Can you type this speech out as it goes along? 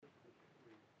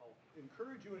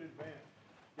encourage you in advance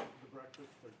to get to the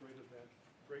breakfast. They're great events,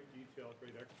 great detail,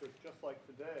 great experts, just like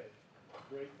today.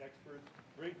 Great experts,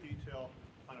 great detail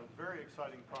on a very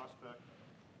exciting prospect.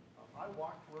 I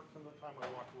walk to work some of the time. I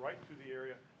walk right through the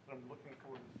area, and I'm looking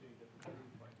forward to seeing it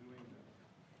improved by doing this.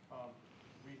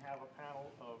 We have a panel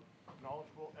of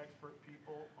knowledgeable, expert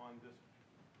people on this,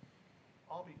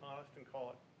 I'll be honest and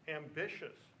call it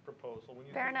ambitious proposal. When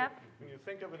you Fair enough. When you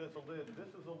think of it as a lid,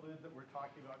 this is a lid that we're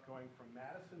talking about going from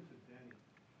Madison to Denny.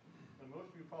 And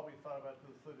most of you probably thought about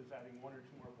this lid as adding 1 or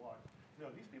 2 more blocks. No,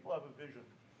 these people have a vision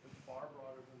that's far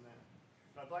broader than that.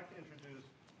 And I'd like to introduce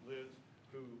Liz,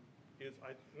 who is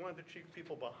one of the chief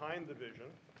people behind the vision.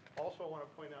 Also, I want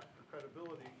to point out for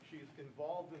credibility, she's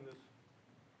involved in this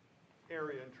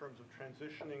area in terms of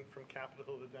transitioning from Capitol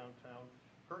Hill to downtown.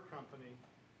 Her company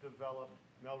developed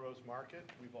Melrose Market.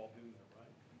 We've all been there,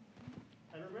 right?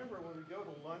 And remember, when we go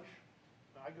to lunch,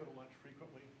 I go to lunch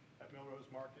frequently at Melrose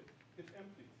Market, it's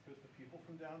empty because the people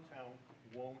from downtown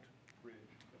won't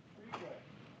bridge the freeway.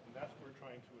 And that's what we're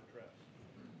trying to address.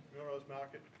 Melrose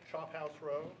Market, Shop House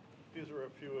Row. These are a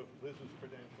few of Liz's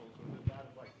credentials. And with that,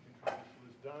 I'd like to introduce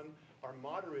Liz Dunn, our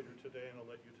moderator today, and I'll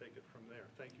let you take it from there.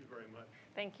 Thank you very much.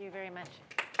 Thank you very much.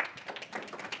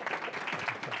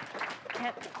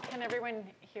 Can everyone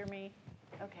hear me?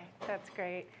 Okay, that's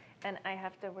great. And I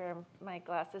have to wear my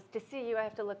glasses. To see you, I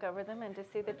have to look over them, and to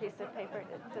see the piece of paper,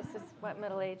 this is what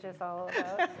middle age is all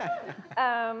about.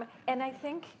 And I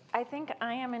think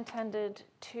I am intended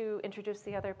to introduce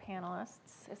the other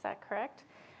panelists. Is that correct?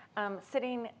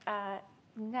 Sitting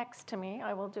next to me,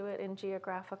 I will do it in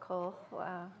geographical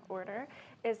order,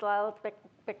 is Lyle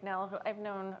Bicknell, who I've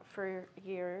known for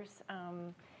years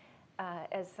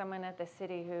as someone at the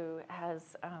city who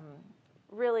has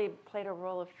really played a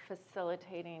role of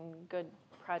facilitating good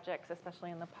projects,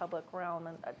 especially in the public realm,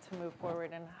 and to move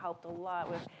forward, and helped a lot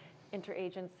with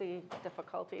interagency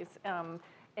difficulties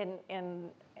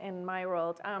in my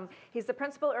world. He's the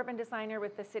principal urban designer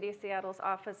with the City of Seattle's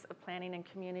Office of Planning and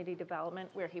Community Development,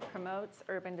 where he promotes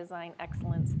urban design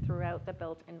excellence throughout the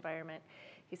built environment.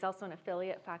 He's also an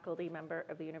affiliate faculty member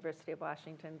of the University of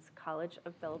Washington's College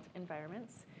of Built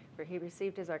Environments, where he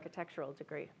received his architectural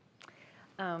degree.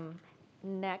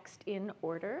 Next in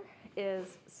order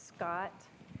is Scott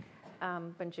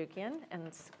Bunjukian,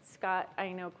 and Scott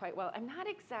I know quite well. I'm not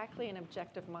exactly an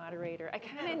objective moderator. I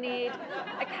kind of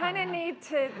need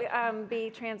to be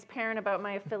transparent about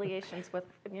my affiliations with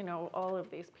all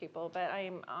of these people. But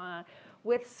I'm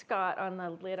with Scott on the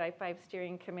LID I-5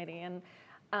 steering committee, and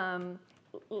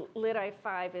LID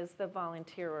I-5 is the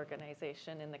volunteer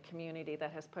organization in the community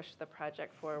that has pushed the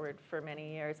project forward for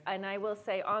many years. And I will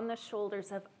say, on the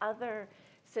shoulders of other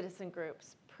citizen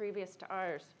groups previous to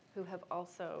ours who have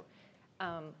also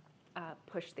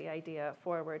pushed the idea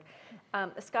forward.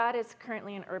 Scott is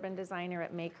currently an urban designer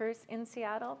at Makers in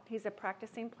Seattle. He's a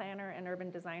practicing planner and urban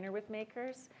designer with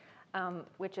Makers,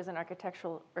 which is an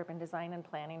architectural urban design and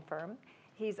planning firm.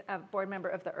 He's a board member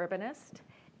of The Urbanist,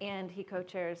 and he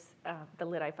co-chairs the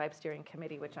LID I-5 steering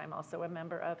committee, which I'm also a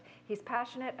member of. He's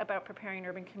passionate about preparing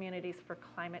urban communities for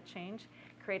climate change,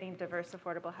 creating diverse,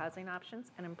 affordable housing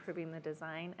options, and improving the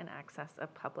design and access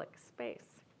of public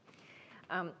space.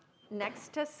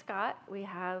 Next to Scott, we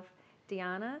have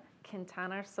Diana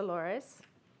Quintana Solores.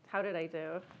 How did I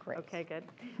do? Great. Okay, good.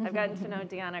 I've gotten to know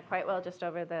Diana quite well just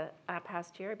over the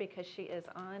past year, because she is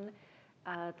on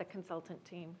the consultant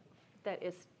team that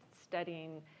is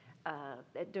studying,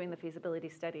 doing the feasibility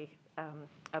study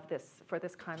for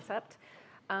this concept.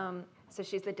 So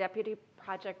she's the deputy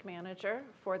project manager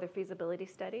for the feasibility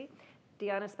study.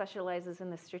 Diana specializes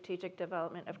in the strategic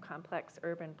development of complex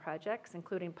urban projects,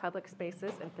 including public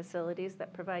spaces and facilities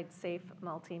that provide safe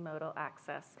multimodal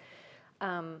access.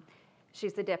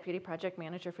 She's the deputy project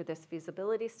manager for this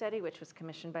feasibility study, which was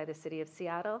commissioned by the City of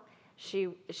Seattle.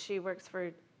 She works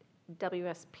for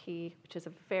WSP, which is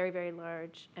a very, very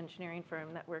large engineering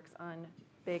firm that works on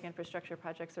big infrastructure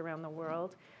projects around the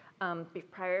world.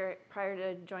 Prior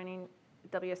to joining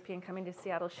WSP and coming to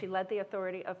Seattle, she led the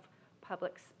Authority of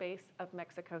Public Space of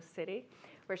Mexico City,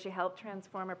 where she helped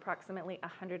transform approximately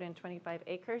 125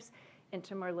 acres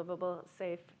into more livable,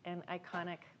 safe, and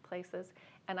iconic places.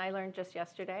 And I learned just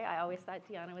yesterday, I always thought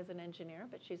Diana was an engineer,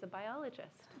 but she's a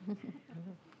biologist.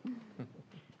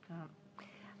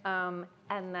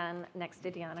 And then next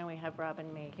to Diana, we have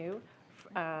Robin Mayhew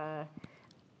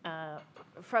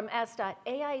from SDOT,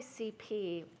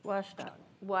 AICP.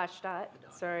 WSDOT,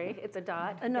 sorry, it's a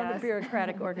dot. Another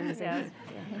bureaucratic organization.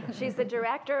 Yes. She's the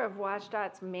director of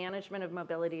WSDOT's Management of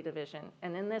Mobility Division.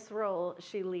 And in this role,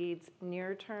 she leads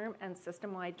near-term and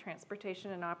system-wide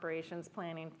transportation and operations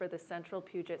planning for the Central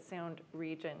Puget Sound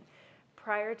region,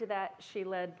 Prior to that, she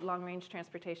led long-range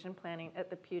transportation planning at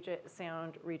the Puget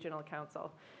Sound Regional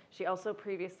Council. She also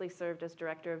previously served as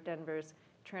director of Denver's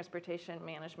Transportation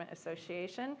Management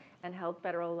Association and held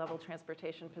federal level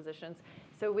transportation positions.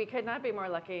 So we could not be more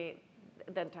lucky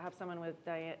than to have someone with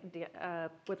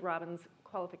Robin's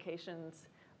qualifications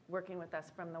working with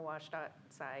us from the WashDOT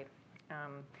side.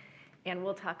 And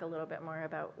we'll talk a little bit more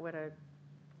about what a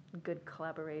good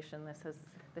collaboration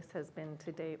this has been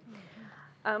to date.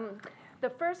 The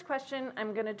first question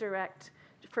I'm going to direct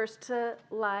first to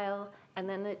Lyle and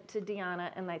then to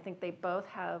Deanna, and I think they both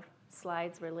have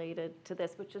slides related to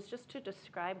this, which is just to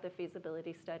describe the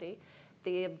feasibility study,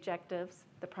 the objectives,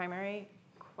 the primary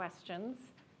questions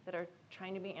that are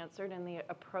trying to be answered, and the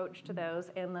approach to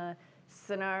those, and the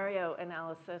scenario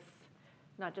analysis,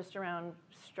 not just around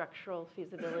structural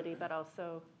feasibility, but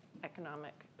also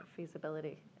economic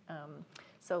feasibility.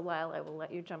 So Lyle, I will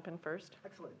let you jump in first.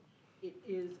 Excellent. It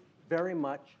is very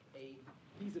much a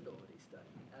feasibility study.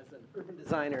 As an urban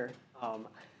designer, I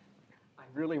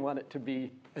really want it to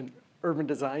be an urban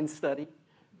design study,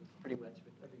 pretty much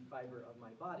with every fiber of my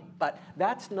body. But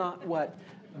that's not what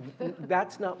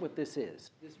this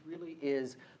is. This really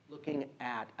is looking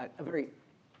at a very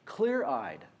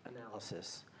clear-eyed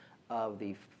analysis of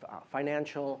the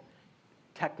financial,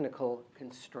 technical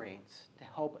constraints to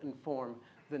help inform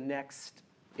the next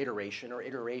iteration or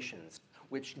iterations,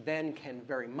 which then can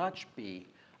very much be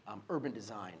urban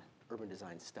design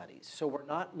studies. So we're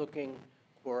not looking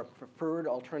for a preferred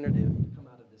alternative to come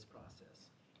out of this process.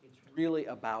 It's really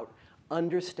about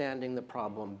understanding the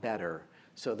problem better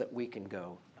so that we can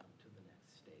go to the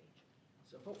next stage.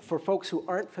 So for folks who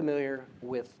aren't familiar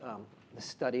with the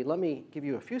study, let me give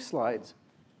you a few slides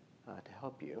to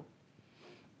help you.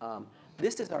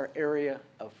 This is our area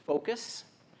of focus,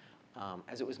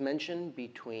 as it was mentioned,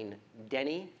 between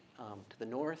Denny to the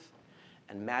north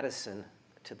and Madison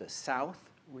to the south,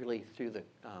 really through the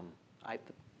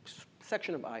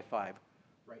section of I-5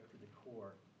 right to the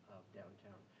core of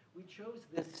downtown. We chose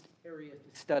this area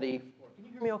to study for, can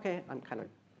you hear me okay? I'm kind of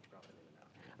dropping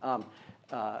in and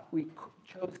out. We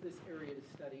chose this area to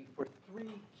study for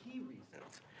three key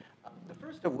reasons. The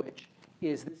first of which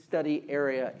is this study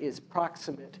area is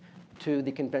proximate to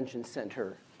the convention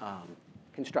center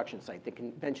construction site, the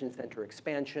convention center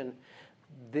expansion.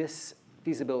 This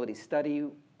feasibility study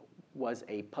was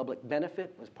a public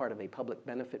benefit, was part of a public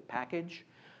benefit package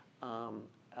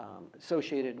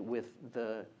associated with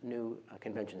the new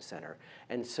convention center.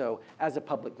 And so as a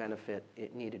public benefit,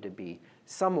 it needed to be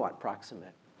somewhat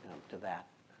proximate to that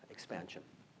expansion.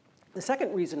 The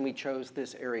second reason we chose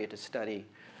this area to study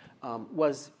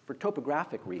was for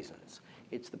topographic reasons.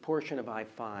 It's the portion of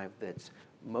I-5 that's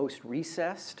most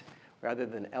recessed rather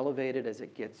than elevated as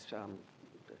it gets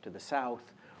to the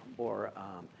south, or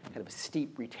kind of a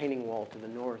steep retaining wall to the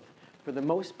north. For the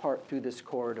most part through this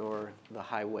corridor, the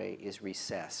highway is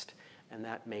recessed, and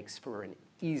that makes for an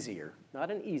easier,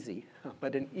 not an easy,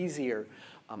 but an easier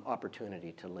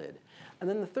opportunity to lid. And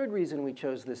then the third reason we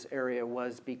chose this area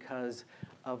was because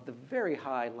of the very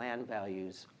high land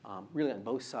values really on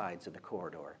both sides of the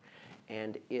corridor.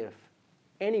 And if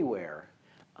anywhere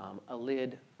a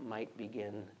lid might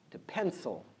begin to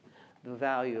pencil the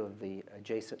value of the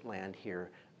adjacent land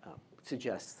here,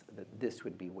 suggests that this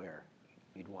would be where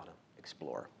you'd want to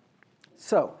explore.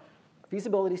 So,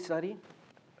 feasibility study,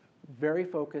 very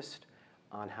focused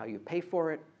on how you pay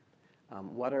for it,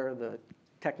 what are the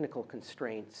technical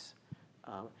constraints,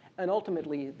 and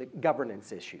ultimately the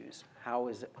governance issues. How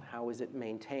is it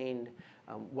maintained?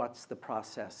 What's the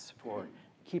process for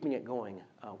keeping it going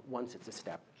once it's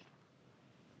established?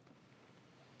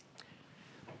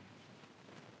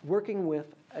 Working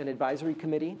with an advisory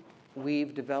committee,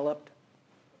 we've developed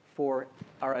for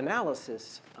our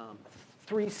analysis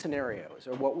 3 scenarios,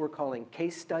 or what we're calling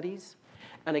case studies.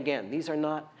 And again, these are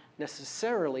not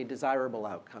necessarily desirable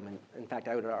outcome. And in fact,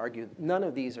 I would argue none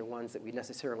of these are ones that we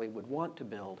necessarily would want to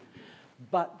build,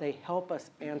 but they help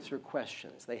us answer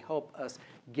questions. They help us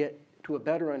get to a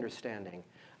better understanding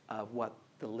of what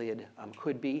the lid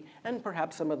could be, and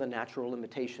perhaps some of the natural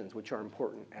limitations which are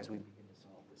important as we begin to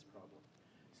solve this problem.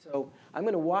 So I'm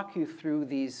going to walk you through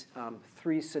these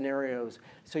 3 scenarios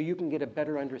so you can get a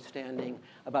better understanding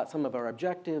about some of our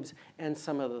objectives and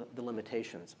some of the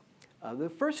limitations. The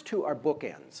first 2 are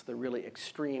bookends, the really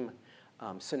extreme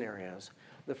scenarios.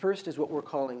 The first is what we're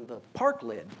calling the park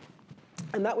lid.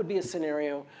 And that would be a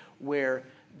scenario where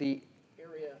the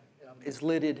area is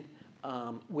lidded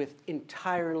with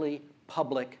entirely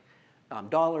public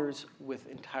dollars, with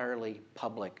entirely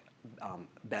public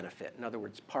benefit. In other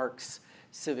words, parks,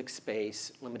 civic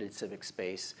space, limited civic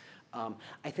space.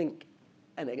 I think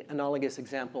An analogous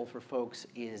example for folks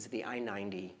is the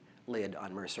I-90 lid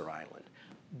on Mercer Island.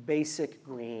 Basic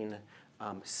green,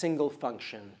 single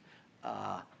function,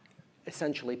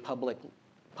 essentially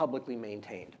publicly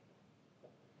maintained.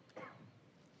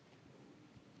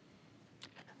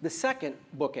 The second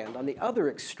bookend, on the other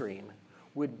extreme,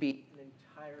 would be an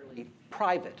entirely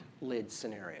private lid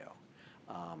scenario.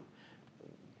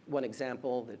 One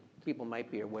example that people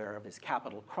might be aware of is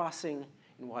Capitol Crossing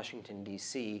in Washington,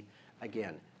 D.C.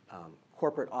 Again,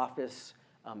 corporate office,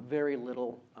 very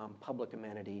little public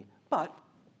amenity, but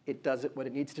it does what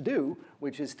it needs to do,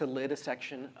 which is to lid a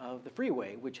section of the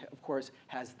freeway, which of course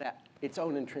has its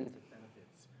own intrinsic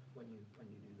benefits when you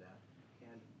do that.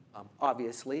 And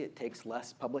obviously, it takes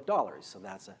less public dollars, so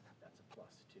that's a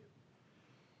plus too.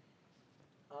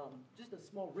 Just a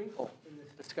small wrinkle in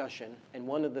this discussion, and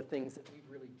one of the things that we've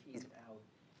really teased out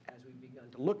as we've begun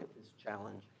to look at this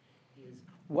challenge is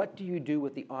what do you do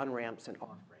with the on-ramps and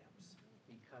off-ramps?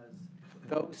 Because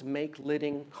those make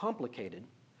lidding complicated.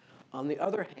 On the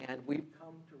other hand, we've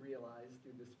come to realize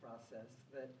through this process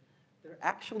that they're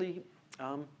actually,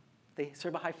 they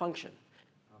serve a high function.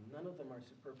 None of them are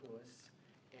superfluous,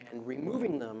 and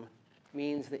removing them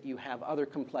means that you have other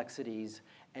complexities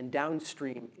and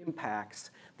downstream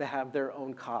impacts that have their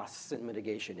own costs and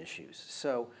mitigation issues.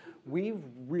 So we've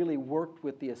really worked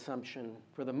with the assumption,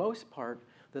 for the most part,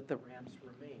 that the ramps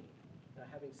remain. Now,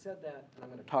 having said that, and I'm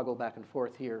going to toggle back and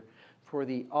forth here, for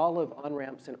the olive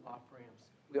on-ramps and off-ramps,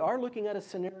 we are looking at a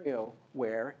scenario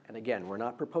where, and again, we're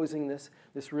not proposing this,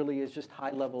 this really is just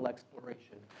high-level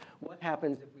exploration. What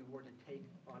happens if we were to take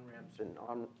on-ramps and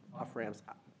off-ramps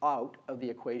out of the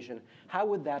equation? How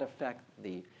would that affect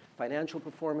the financial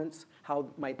performance? How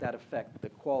might that affect the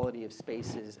quality of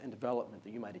spaces and development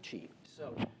that you might achieve?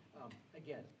 So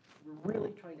again, we're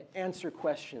really trying to answer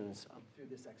questions through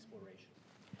this exploration.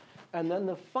 And then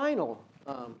the final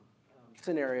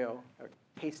scenario, or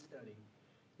case study,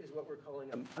 is what we're calling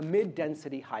a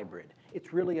mid-density hybrid.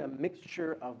 It's really a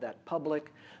mixture of that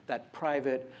public, that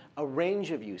private, a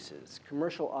range of uses,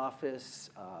 commercial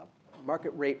office,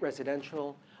 market rate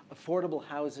residential, affordable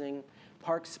housing,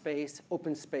 park space,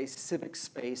 open space, civic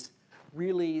space,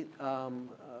 really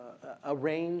a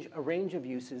range of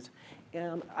uses.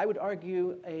 And I would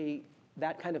argue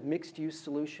that kind of mixed-use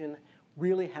solution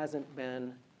really hasn't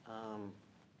been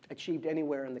achieved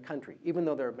anywhere in the country. Even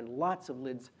though there have been lots of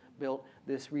lids built,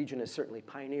 this region has certainly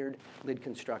pioneered lid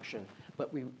construction.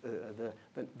 But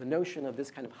the notion of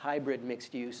this kind of hybrid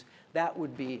mixed use, that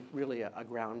would be really a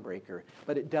groundbreaker.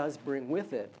 But it does bring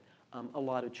with it a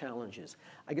lot of challenges.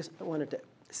 I guess I wanted to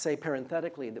say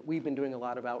parenthetically that we've been doing a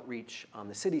lot of outreach on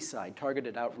the city side,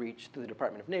 targeted outreach through the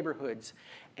Department of Neighborhoods,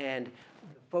 and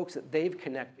the folks that they've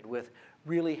connected with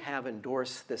really have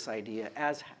endorsed this idea,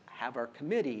 as have our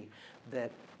committee,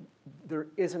 that there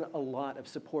isn't a lot of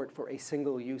support for a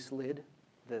single-use lid,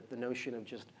 that the notion of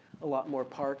just a lot more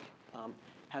park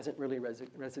hasn't really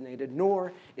resonated,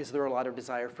 nor is there a lot of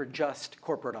desire for just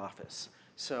corporate office.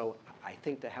 So I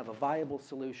think to have a viable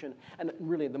solution, and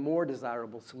really the more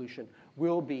desirable solution,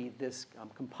 will be this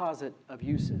composite of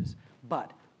uses.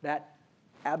 But that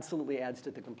absolutely adds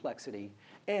to the complexity.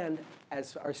 And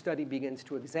as our study begins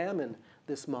to examine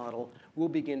this model, we'll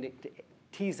begin to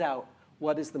tease out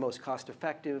what is the most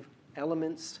cost-effective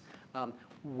elements,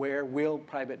 where will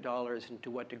private dollars and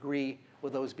to what degree will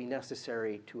those be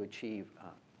necessary to achieve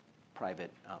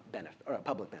private benefit or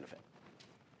public benefit.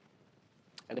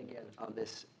 And again, on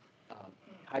this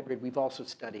hybrid, we've also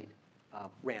studied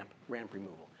ramp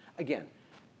removal. Again,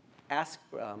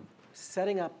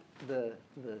 setting up the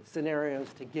scenarios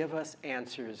to give us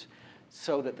answers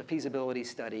so that the feasibility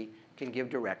study can give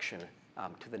direction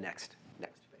to the next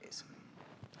phase.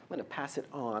 I'm going to pass it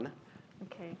on.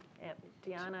 Okay,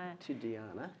 Deanna. To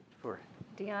Deanna.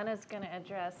 Deanna's going to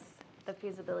address the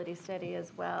feasibility study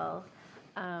as well.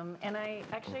 And I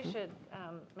actually should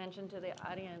mention to the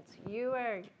audience, you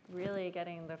are really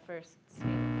getting the first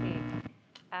sneak peek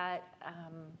at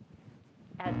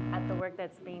the work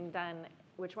that's being done,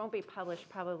 which won't be published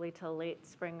probably till late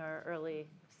spring or early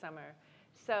summer.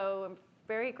 So I'm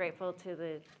very grateful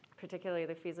to particularly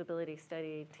the feasibility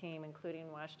study team, including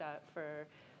WashDOT, for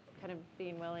kind of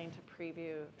being willing to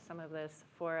preview some of this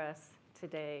for us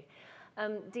today.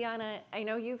 Deanna, I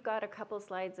know you've got a couple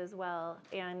slides as well,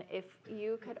 and if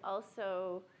you could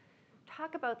also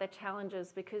talk about the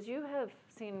challenges, because you have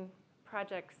seen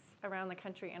projects around the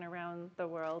country and around the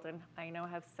world, and I know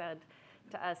have said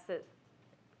to us that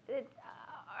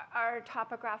our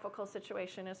topographical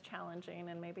situation is challenging,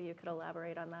 and maybe you could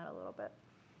elaborate on that a little bit.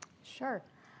 Sure.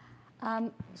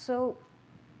 So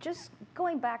Just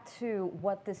going back to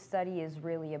what this study is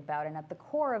really about, and at the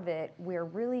core of it, we're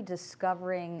really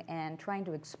discovering and trying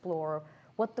to explore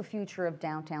what the future of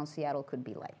downtown Seattle could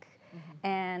be like.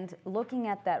 And looking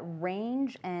at that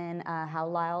range and how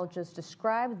Lyle just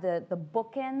described, the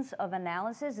bookends of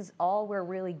analysis is all we're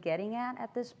really getting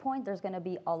at this point. There's going to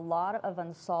be a lot of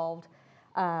unsolved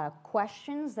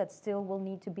questions that still will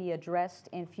need to be addressed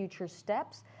in future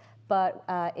steps, but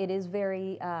it is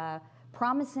very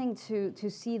promising to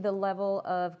see the level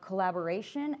of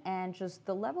collaboration and just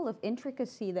the level of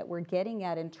intricacy that we're getting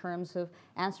at in terms of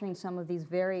answering some of these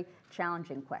very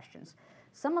challenging questions.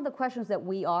 Some of the questions that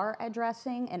we are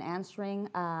addressing and answering,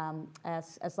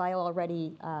 as Lyle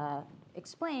already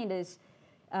explained, is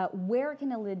where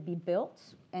can a lid be built?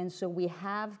 And so we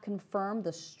have confirmed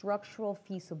the structural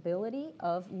feasibility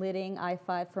of lidding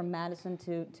I-5 from Madison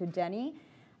to Denny.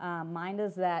 Mind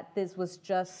us that this was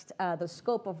just the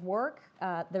scope of work.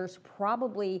 There's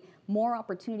probably more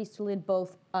opportunities to lid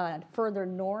both further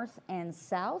north and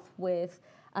south with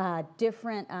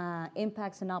different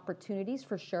impacts and opportunities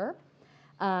for sure.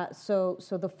 So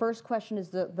the first question is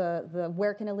the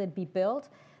where can a lid be built?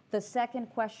 The second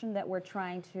question that we're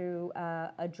trying to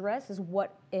address is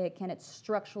what can it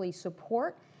structurally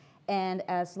support? And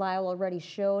as Lyle already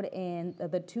showed in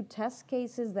the two test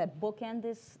cases that bookend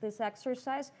this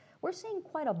exercise, we're seeing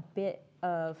quite a bit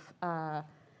of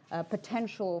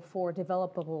potential for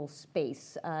developable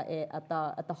space at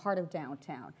the heart of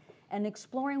downtown. And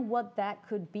exploring what that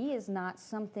could be is not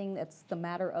something that's the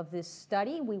matter of this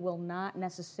study. We will not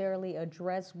necessarily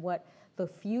address what the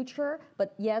future,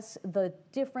 but yes, the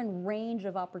different range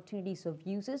of opportunities of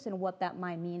uses and what that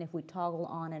might mean if we toggle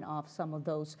on and off some of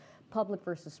those public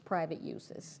versus private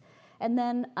uses. And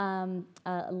then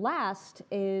last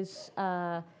is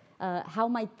how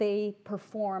might they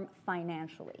perform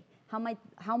financially?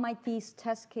 How might these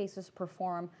test cases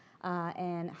perform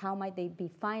and how might they be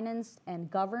financed and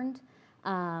governed?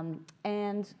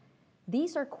 And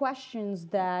these are questions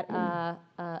that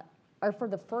are for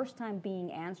the first time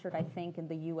being answered, I think, in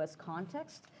the US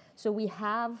context. So we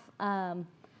have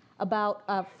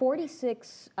about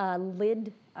 46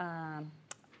 lid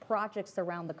projects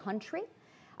around the country.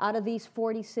 Out of these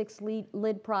 46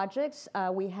 lid projects,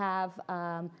 we have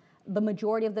the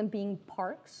majority of them being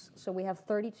parks. So we have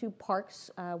 32 parks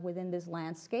within this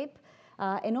landscape.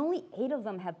 And only 8 of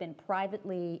them have been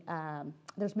privately,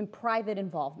 there's been private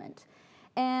involvement.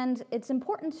 And it's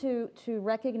important to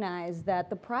recognize that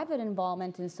the private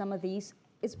involvement in some of these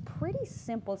is pretty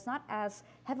simple. It's not as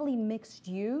heavily mixed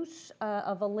use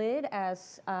of a lid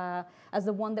as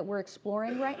the one that we're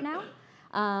exploring right now.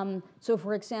 So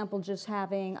for example, just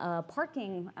having a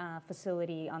parking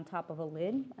facility on top of a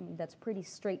lid, I mean, that's pretty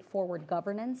straightforward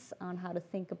governance on how to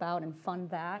think about and fund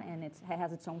that, and it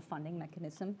has its own funding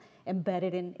mechanism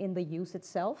embedded in the use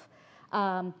itself.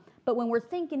 But when we're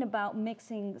thinking about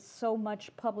mixing so much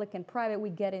public and private,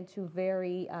 we get into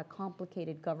very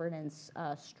complicated governance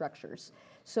structures.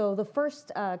 So the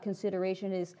first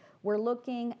consideration is we're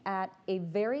looking at a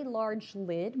very large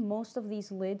lid. Most of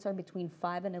these lids are between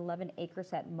 5 and 11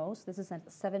 acres at most. This is at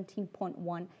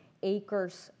 17.1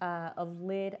 acres of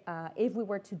lid if we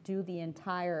were to do the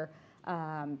entire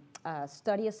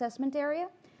study assessment area.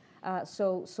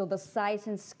 So the size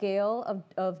and scale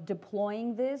of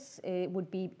deploying this, it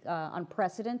would be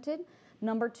unprecedented.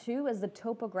 Number 2 is the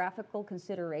topographical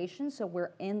consideration. So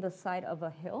we're in the side of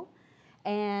a hill.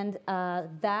 And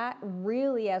that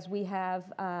really, as we have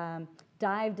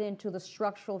dived into the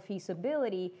structural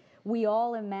feasibility, we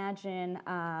all imagine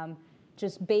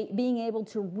just being able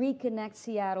to reconnect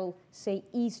Seattle, say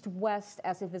east-west,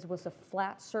 as if it was a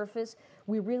flat surface.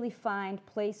 We really find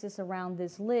places around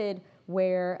this lid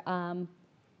where,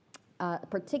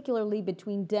 particularly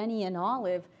between Denny and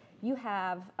Olive, you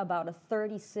have about a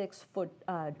 36-foot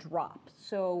drop.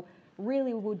 So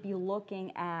really we would be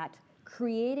looking at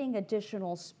creating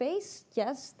additional space,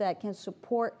 yes, that can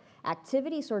support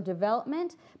activities or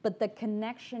development, but the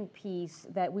connection piece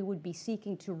that we would be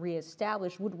seeking to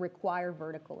reestablish would require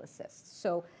vertical assist.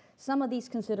 So some of these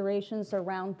considerations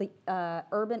around the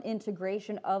urban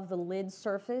integration of the lid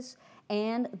surface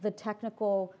and the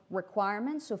technical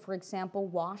requirements. So for example,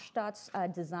 WashDOT's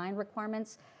design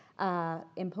requirements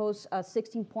impose a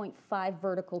 16.5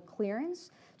 vertical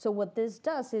clearance. So what this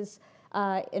does is,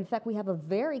 in fact, we have a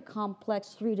very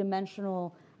complex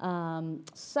three-dimensional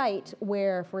site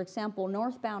where, for example,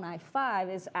 northbound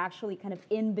I-5 is actually kind of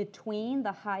in between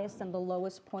the highest and the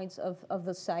lowest points of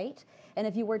the site. And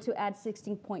if you were to add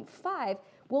 16.5,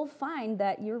 we'll find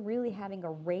that you're really having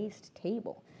a raised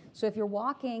table. So if you're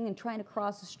walking and trying to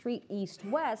cross the street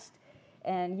east-west,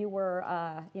 and you were,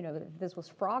 if this was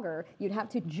Frogger, you'd have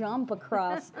to jump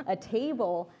across a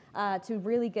table to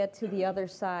really get to the other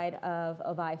side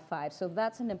of I-5. So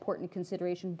that's an important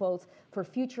consideration both for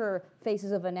future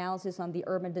phases of analysis on the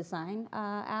urban design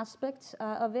aspect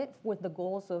of it, with the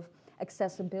goals of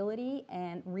accessibility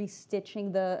and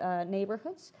restitching the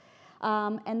neighborhoods.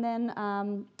 And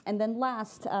then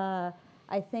last,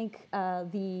 I think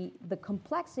the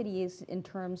complexity is in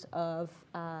terms of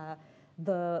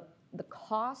the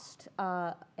cost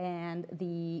and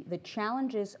the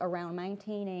challenges around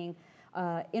maintaining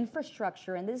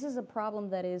infrastructure. And this is a problem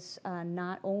that is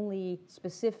not only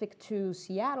specific to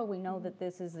Seattle. We know that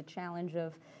this is a challenge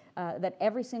of that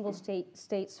every single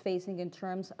state's facing in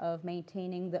terms of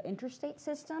maintaining the interstate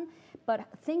system, but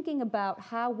thinking about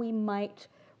how we might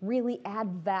really add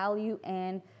value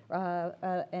and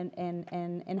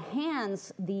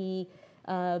enhance the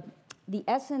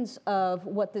essence of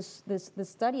what this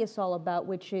study is all about,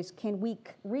 which is, can we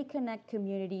reconnect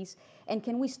communities, and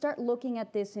can we start looking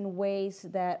at this in ways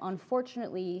that,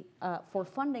 unfortunately, for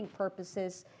funding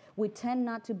purposes, we tend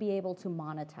not to be able to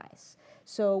monetize.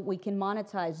 So we can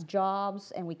monetize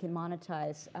jobs, and we can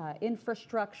monetize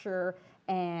infrastructure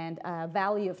and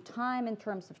value of time in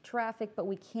terms of traffic, but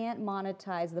we can't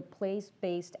monetize the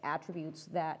place-based attributes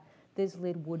that this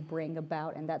lid would bring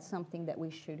about, and that's something that we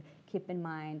should keep in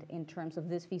mind in terms of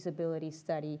this feasibility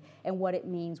study and what it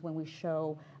means when we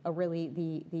show really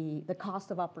the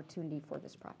cost of opportunity for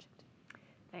this project.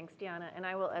 Thanks, Deanna. And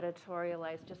I will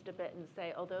editorialize just a bit and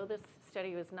say, although this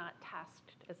study was not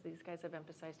tasked, as these guys have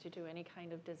emphasized, to do any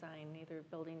kind of design, either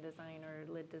building design or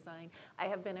lid design, I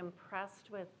have been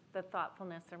impressed with the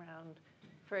thoughtfulness around,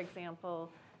 for example,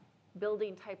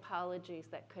 building typologies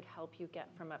that could help you get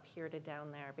from up here to down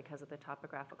there because of the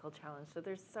topographical challenge. So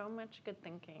there's so much good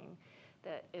thinking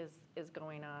that is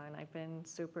going on. I've been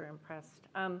super impressed.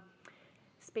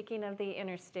 Speaking of the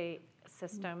interstate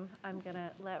system, I'm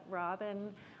gonna let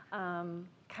Robin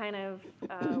kind of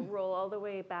roll all the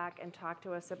way back and talk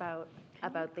to us about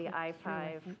the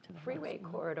I-5 freeway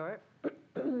corridor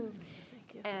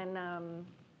and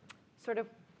sort of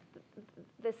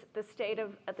the state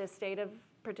of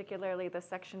particularly the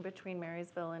section between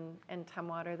Marysville and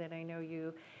Tumwater that I know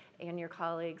you and your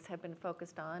colleagues have been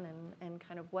focused on, and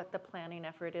kind of what the planning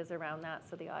effort is around that,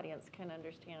 so the audience can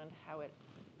understand how it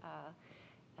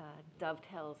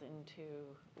dovetails into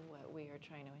what we are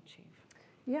trying to achieve.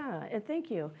 Yeah, and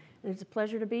thank you. It's a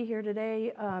pleasure to be here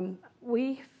today.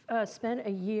 We spent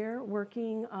a year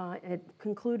working, it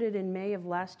concluded in May of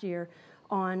last year,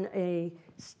 on a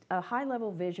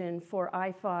high-level vision for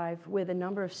I-5 with a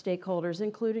number of stakeholders,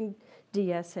 including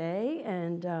DSA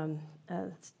and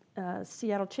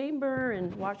Seattle Chamber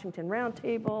and Washington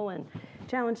Roundtable and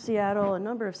Challenge Seattle, a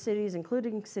number of cities,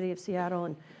 including City of Seattle,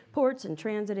 and ports and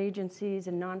transit agencies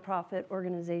and nonprofit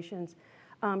organizations,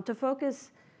 to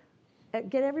focus,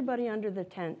 get everybody under the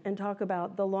tent and talk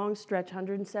about the long stretch,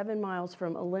 107 miles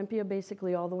from Olympia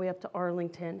basically all the way up to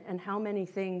Arlington, and how many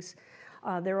things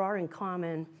there are in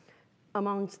common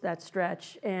amongst that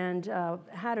stretch, and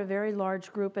had a very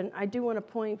large group. And I do want to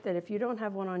point that if you don't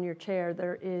have one on your chair,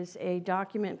 there is a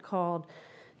document called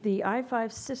the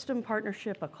I-5 System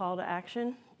Partnership, a call to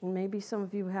action. And maybe some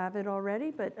of you have it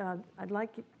already, but I'd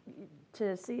like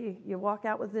to see you walk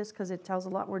out with this because it tells a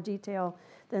lot more detail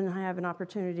than I have an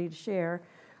opportunity to share.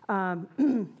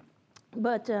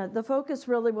 But the focus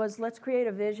really was, let's create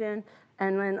a vision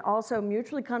and then also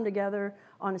mutually come together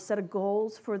on a set of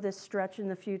goals for this stretch in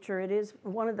the future. It is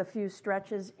one of the few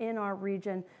stretches in our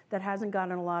region that hasn't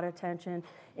gotten a lot of attention.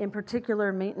 In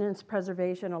particular, maintenance,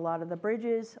 preservation. A lot of the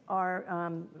bridges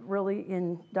are really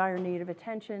in dire need of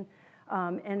attention,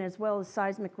 and as well as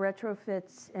seismic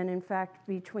retrofits. And in fact,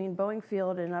 between Boeing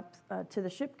Field and up to the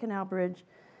Ship Canal Bridge,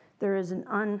 there is an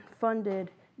unfunded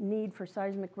need for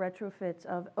seismic retrofits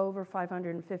of over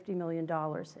 $550 million,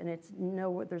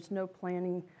 and there's no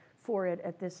planning for it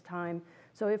at this time.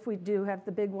 So if we do have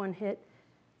the big one hit,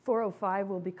 405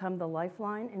 will become the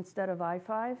lifeline instead of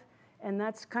I-5, and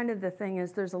that's kind of the thing,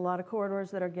 is there's a lot of corridors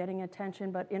that are getting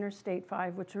attention, but Interstate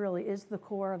 5, which really is the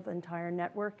core of the entire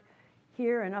network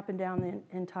here and up and down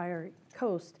the entire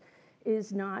coast,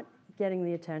 is not getting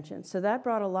the attention. So that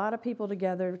brought a lot of people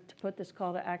together to put this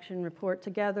call to action report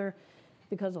together,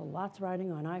 because a lot's riding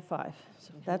on I-5.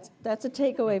 So that's a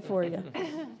takeaway for you.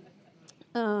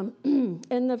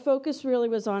 And the focus really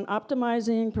was on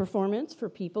optimizing performance for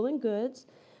people and goods,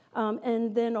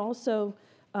 and then also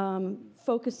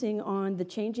focusing on the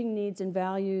changing needs and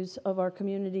values of our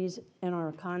communities and our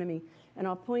economy. And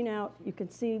I'll point out, you can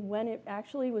see when it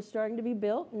actually was starting to be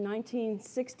built in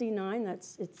 1969.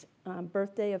 That's its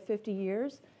birthday of 50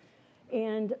 years.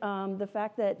 And the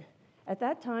fact that at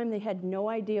that time they had no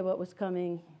idea what was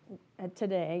coming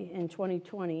today in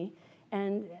 2020,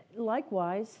 and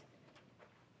likewise,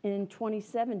 in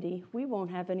 2070, we won't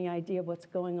have any idea what's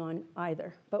going on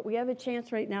either. But we have a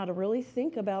chance right now to really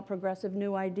think about progressive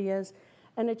new ideas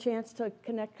and a chance to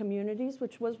connect communities,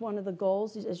 which was one of the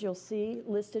goals, as you'll see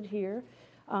listed here,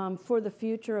 for the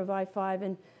future of I-5.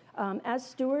 And as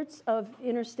stewards of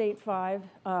Interstate 5,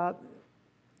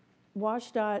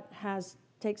 WashDOT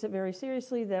takes it very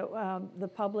seriously that the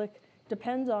public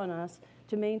depends on us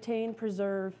to maintain,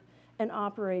 preserve, and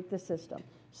operate the system.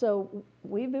 So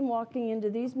we've been walking into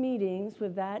these meetings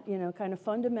with that, kind of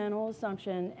fundamental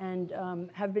assumption, and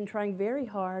have been trying very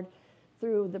hard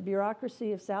through the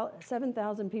bureaucracy of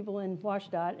 7,000 people in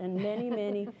WashDOT and many,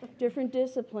 many different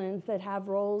disciplines that have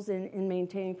roles in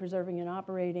maintaining, preserving, and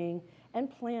operating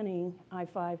and planning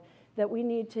I-5, that we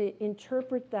need to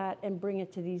interpret that and bring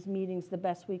it to these meetings the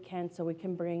best we can so we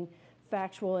can bring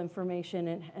factual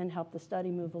information and help the study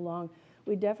move along.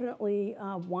 We definitely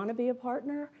want to be a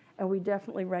partner, and we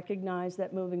definitely recognize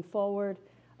that moving forward,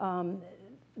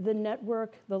 the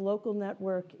network, the local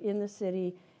network in the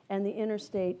city and the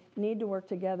interstate need to work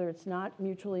together. It's not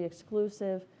mutually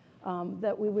exclusive,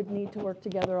 that we would need to work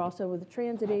together also with the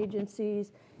transit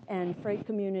agencies and freight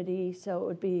community. So it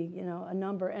would be, a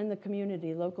number, and the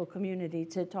community, local community,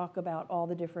 to talk about all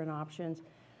the different options.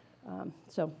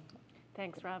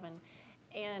 Thanks, Robin.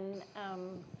 And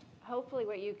hopefully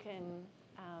what you can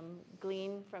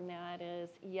glean from that is,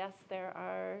 yes, there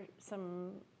are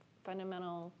some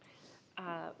fundamental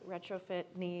retrofit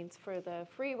needs for the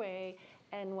freeway,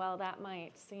 and while that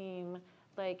might seem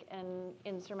like an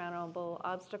insurmountable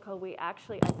obstacle, we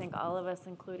actually, I think all of us,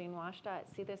 including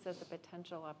WashDOT, see this as a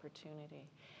potential opportunity,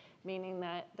 meaning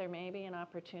that there may be an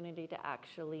opportunity to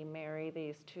actually marry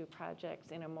these two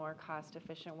projects in a more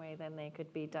cost-efficient way than they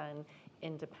could be done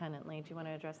independently. Do you want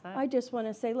to address that? I just want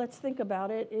to say, let's think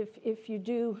about it. If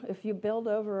you build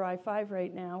over I-5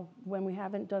 right now, when we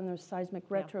haven't done those seismic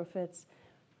retrofits,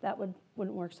 that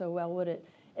wouldn't work so well, would it?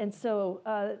 And so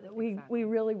we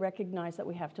really recognize that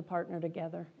we have to partner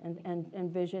together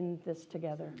and vision this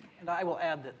together. And I will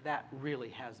add that really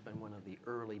has been one of the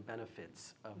early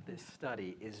benefits of this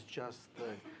study, is just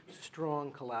the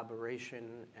strong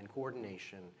collaboration and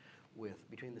coordination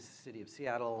between the City of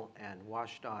Seattle and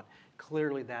WashDOT.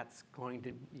 Clearly that's going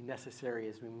to be necessary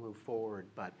as we move forward,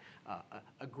 but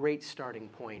a great starting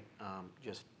point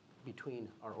just between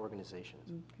our organizations.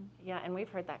 Mm-hmm. Yeah, and we've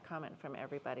heard that comment from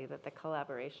everybody, that the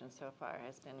collaboration so far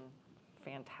has been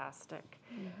fantastic.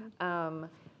 Mm-hmm.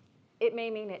 It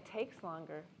may mean it takes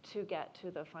longer to get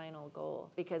to the final goal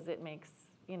because it makes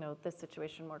the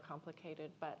situation more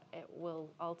complicated, but it will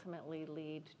ultimately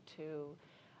lead to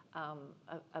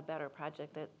a better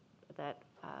project that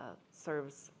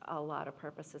serves a lot of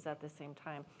purposes at the same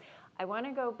time. I want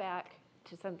to go back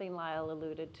to something Lyle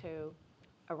alluded to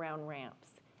around ramps.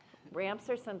 Ramps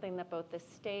are something that both the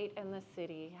state and the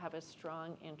city have a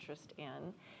strong interest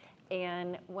in.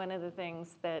 And one of the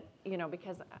things that,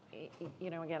 because,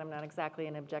 again, I'm not exactly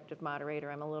an objective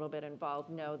moderator, I'm a little bit involved,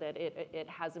 know that it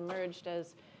has emerged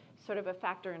as sort of a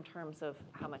factor in terms of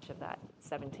how much of that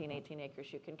 17, 18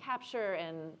 acres you can capture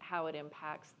and how it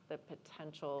impacts the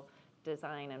potential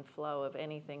design and flow of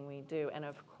anything we do. And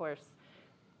of course,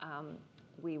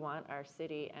 we want our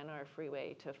city and our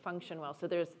freeway to function well. So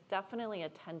there's definitely a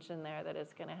tension there that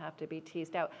is going to have to be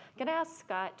teased out. I'm going to ask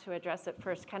Scott to address it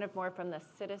first, kind of more from the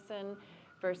citizen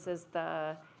versus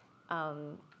the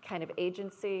kind of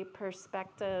agency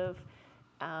perspective.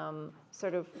 How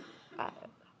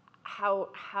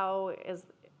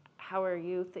are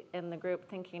you in the group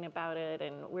thinking about it,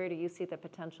 and where do you see the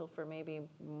potential for maybe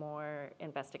more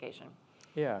investigation?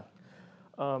 Yeah.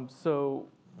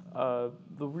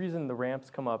 The reason the ramps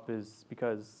come up is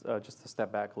because, just to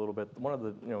step back a little bit, one of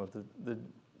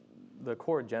the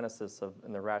core genesis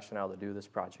and the rationale to do this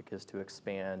project is to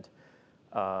expand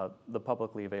the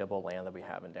publicly available land that we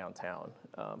have in downtown.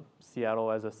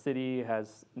 Seattle as a city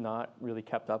has not really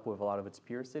kept up with a lot of its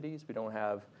peer cities. We don't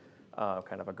have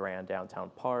kind of a grand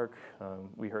downtown park.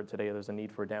 We heard today there's a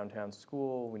need for a downtown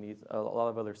school. We need a lot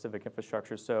of other civic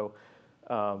infrastructure. So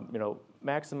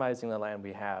maximizing the land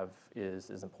we have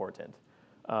is important.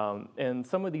 And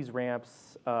some of these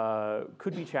ramps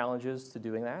could be challenges to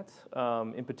doing that.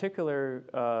 In particular,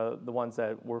 the ones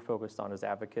that we're focused on as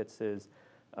advocates is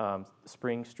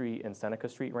Spring Street and Seneca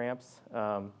Street ramps.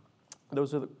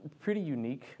 Those are pretty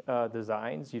unique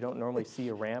designs. You don't normally see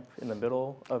a ramp in the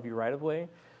middle of your right-of-way.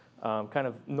 Kind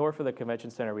of north of the convention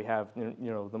center, we have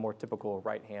the more typical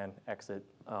right-hand exit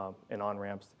and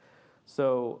on-ramps.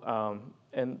 So,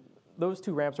 and those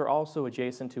two ramps are also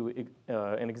adjacent to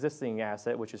an existing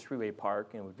asset, which is Freeway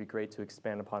Park, and it would be great to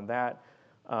expand upon that.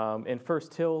 And the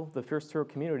First Hill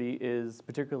community is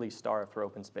particularly starved for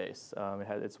open space.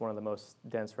 It's one of the most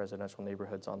dense residential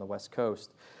neighborhoods on the West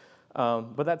Coast.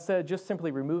 But that said, just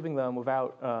simply removing them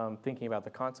without thinking about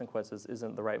the consequences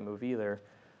isn't the right move either.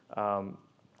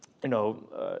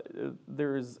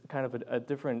 There's kind of a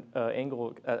different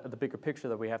angle. The bigger picture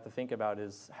that we have to think about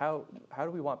is how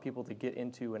do we want people to get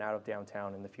into and out of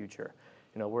downtown in the future?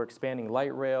 We're expanding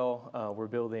light rail. We're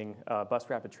building bus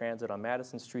rapid transit on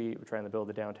Madison Street. We're trying to build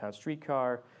a downtown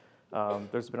streetcar.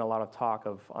 There's been a lot of talk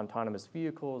of autonomous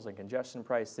vehicles and congestion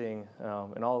pricing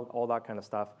and all that kind of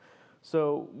stuff.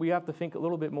 So we have to think a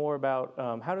little bit more about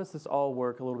how does this all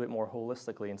work a little bit more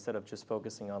holistically instead of just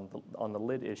focusing on the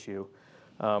lid issue.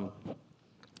 One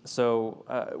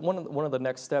of the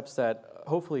next steps that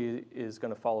hopefully is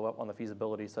going to follow up on the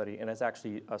feasibility study, and it's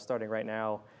actually starting right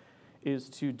now, is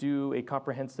to do a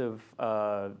comprehensive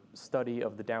study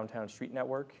of the downtown street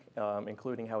network,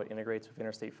 including how it integrates with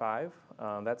Interstate 5.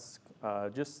 That's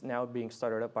just now being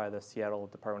started up by the Seattle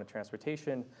Department of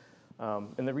Transportation.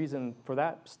 And the reason for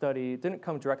that study didn't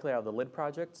come directly out of the LID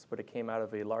projects, but it came out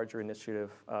of a larger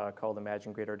initiative called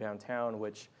Imagine Greater Downtown,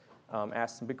 which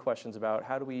asked some big questions about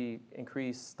how do we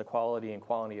increase the quality and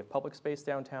quantity of public space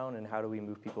downtown, and how do we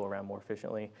move people around more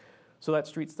efficiently. So that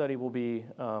street study will be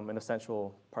an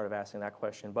essential part of asking that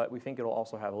question, but we think it'll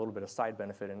also have a little bit of side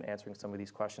benefit in answering some of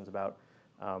these questions about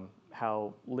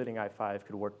how lidding I-5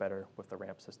 could work better with the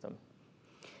ramp system.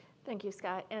 Thank you,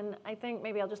 Scott. And I think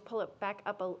maybe I'll just pull it back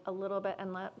up a little bit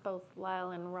and let both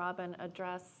Lyle and Robin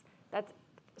address. That's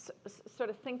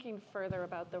sort of thinking further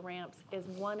about the ramps is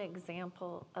one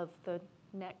example of the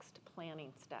next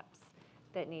planning steps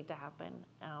that need to happen.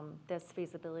 This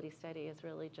feasibility study is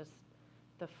really just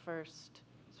the first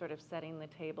sort of setting the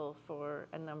table for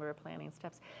a number of planning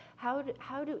steps. How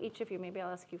do each of you, maybe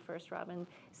I'll ask you first, Robin,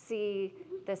 see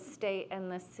the state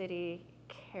and the city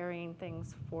carrying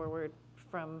things forward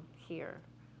from here?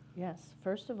 Yes,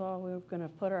 first of all, we're going to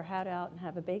put our hat out and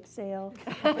have a bake sale.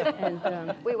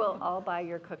 And, we will all buy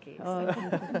your cookies.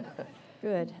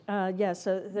 Good. Yeah,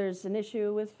 so there's an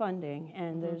issue with funding,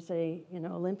 and there's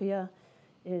Olympia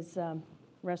is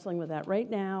wrestling with that right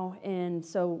now, and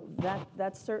so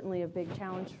that's certainly a big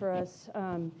challenge for us.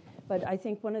 But I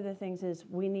think one of the things is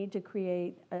we need to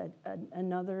create a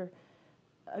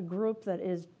group that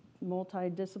is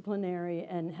multidisciplinary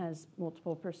and has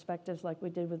multiple perspectives, like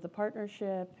we did with the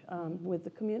partnership, with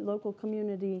the local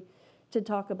community, to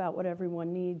talk about what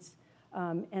everyone needs,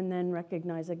 and then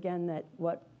recognize again that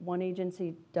what one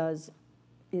agency does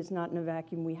is not in a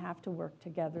vacuum. We have to work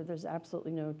together. There's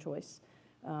absolutely no choice.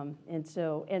 And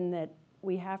that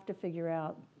we have to figure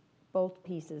out both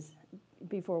pieces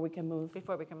before we can move.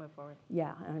 Before we can move forward.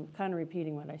 Yeah, I'm kind of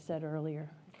repeating what I said earlier.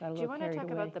 Do you want to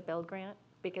talk about the build grant?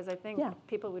 Because I think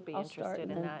people would be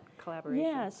interested in that collaboration.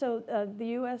 Yeah, so the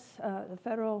U.S., the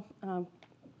federal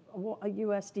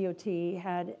U.S. DOT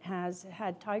has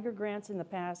had Tiger grants in the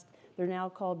past. They're now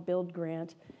called Build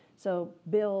Grant. So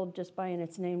build, just by in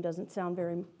its name, doesn't sound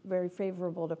very, very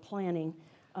favorable to planning.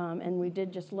 And we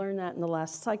did just learn that in the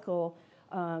last cycle.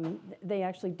 They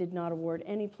actually did not award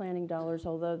any planning dollars,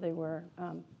 although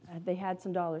they had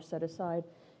some dollars set aside.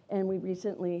 And we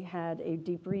recently had a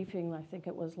debriefing, I think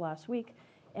it was last week,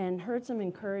 and heard some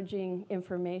encouraging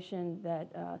information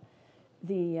that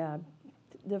the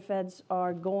feds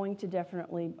are going to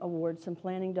definitely award some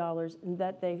planning dollars, and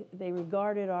that they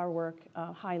regarded our work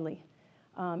highly.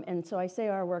 And so I say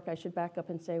our work, I should back up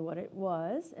and say what it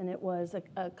was. And it was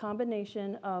a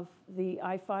combination of the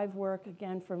I-5 work,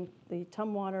 again, from the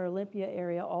Tumwater, Olympia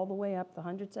area all the way up the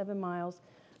 107 miles,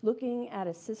 looking at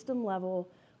a system level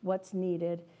what's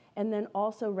needed, and then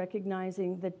also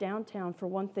recognizing that downtown, for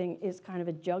one thing, is kind of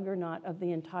a juggernaut of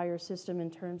the entire system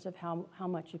in terms of how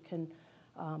much you can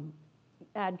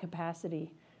add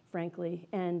capacity, frankly,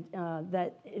 and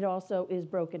that it also is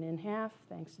broken in half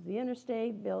thanks to the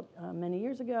interstate built many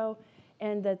years ago,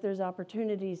 and that there's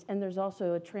opportunities, and there's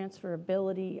also a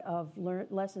transferability of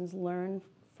lessons learned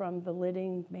from the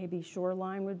lidding. Maybe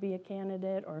Shoreline would be a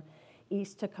candidate, or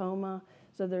East Tacoma.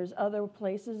 So there's other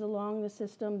places along the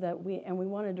system that we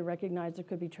wanted to recognize there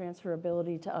could be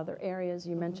transferability to other areas.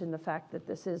 You mentioned the fact that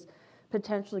this is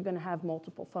potentially going to have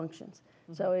multiple functions.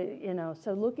 So,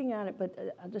 so looking at it, but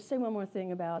I'll just say one more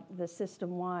thing about the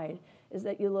system-wide, is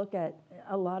that you look at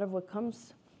a lot of what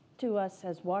comes to us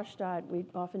as WashDOT. We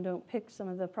often don't pick some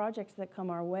of the projects that come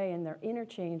our way, and they're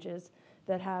interchanges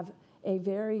that have a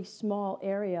very small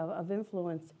area of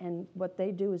influence, and what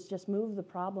they do is just move the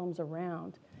problems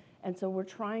around. And so we're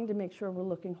trying to make sure we're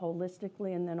looking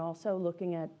holistically and then also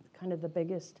looking at kind of the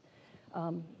biggest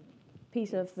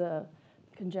piece of the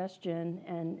congestion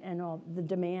and all the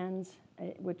demands,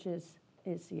 which is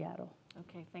Seattle.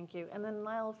 Okay, thank you. And then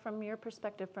Lyle, from your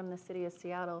perspective from the city of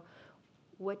Seattle,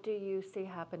 what do you see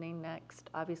happening next,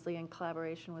 obviously in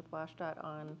collaboration with WashDOT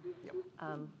on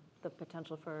the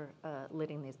potential for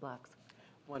lidding these blocks?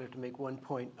 Wanted to make one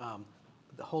point.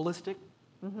 The holistic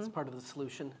is part of the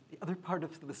solution. The other part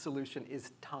of the solution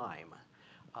is time.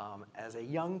 As a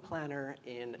young planner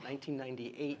in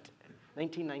 1998,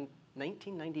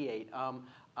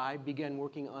 I began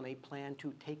working on a plan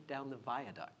to take down the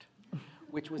viaduct,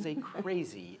 which was a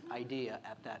crazy idea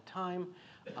at that time.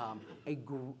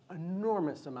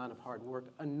 Enormous amount of hard work,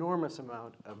 enormous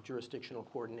amount of jurisdictional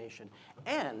coordination,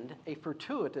 and a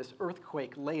fortuitous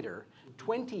earthquake later,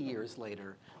 20 years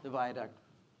later, the viaduct,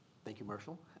 thank you,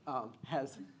 Marshall,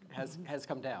 has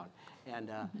come down. And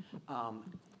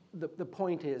the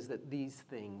point is that these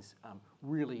things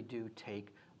really do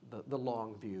take the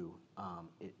long view.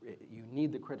 You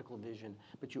need the critical vision,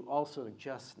 but you also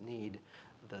just need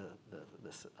the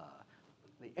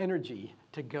energy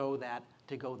to go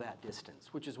that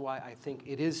distance, which is why I think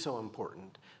it is so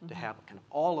important to have kind of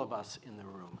all of us in the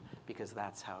room, because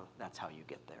that's how you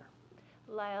get there.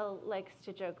 Lyle likes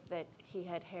to joke that he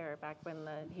had hair back when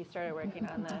he started working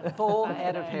on the full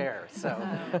head of hair.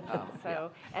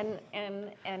 So,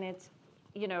 and it's,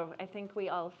 you know, I think we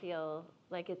all feel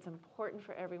like it's important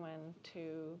for everyone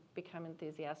to become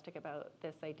enthusiastic about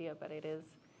this idea, but it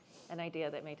is an idea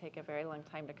that may take a very long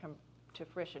time to come to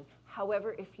fruition.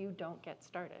 However, if you don't get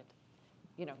started,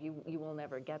 you know, you will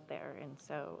never get there. And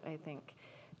so I think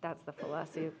that's the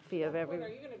philosophy of everyone.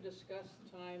 Are you going to discuss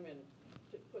time and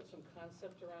to put some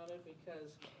concept around it? Because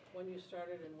when you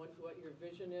started and what your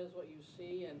vision is, what you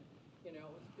see, and, you know,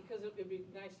 because it'd be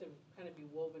nice to kind of be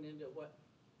woven into what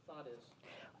thought is.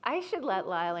 I should let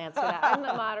Lyle answer that. I'm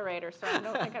the moderator, so I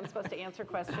don't think I'm supposed to answer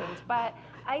questions. But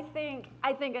I think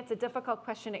it's a difficult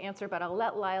question to answer, but I'll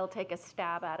let Lyle take a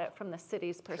stab at it from the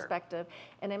city's perspective.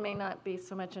 Sure. And it may not be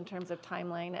so much in terms of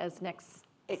timeline as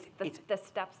the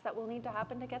steps that will need to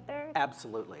happen to get there.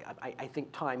 Absolutely. I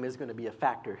think time is going to be a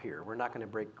factor here. We're not going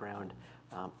to break ground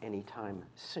anytime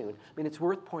soon. I mean, it's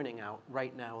worth pointing out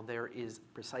right now there is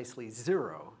precisely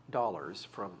 $0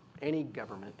 from any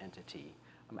government entity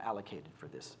allocated for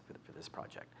this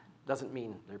project. Doesn't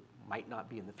mean there might not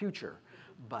be in the future,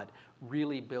 but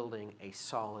really building a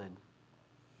solid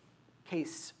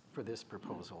case for this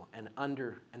proposal and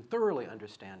thoroughly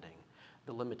understanding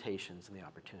the limitations and the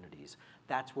opportunities.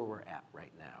 That's where we're at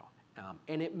right now.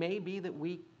 And it may be that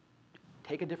we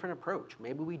take a different approach.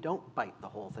 Maybe we don't bite the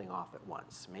whole thing off at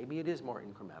once. Maybe it is more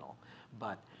incremental,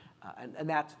 but and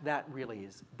that's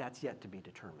yet to be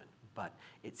determined. But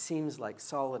it seems like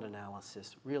solid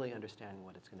analysis, really understanding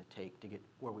what it's going to take to get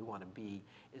where we want to be,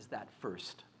 is that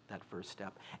first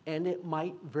step. And it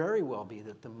might very well be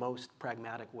that the most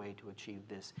pragmatic way to achieve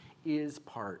this is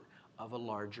part of a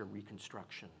larger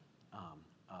reconstruction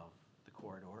of the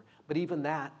corridor. But even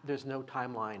that, there's no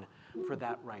timeline for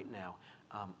that right now.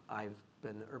 I've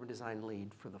been the urban design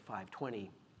lead for the 520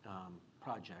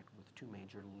 project with 2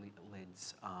 major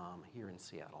lids here in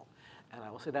Seattle. And I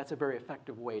will say that's a very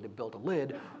effective way to build a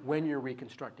lid when you're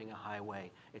reconstructing a highway.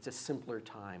 It's a simpler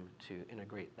time to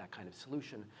integrate that kind of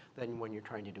solution than when you're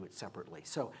trying to do it separately.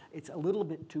 So it's a little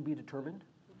bit to be determined.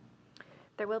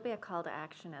 There will be a call to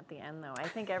action at the end, though. I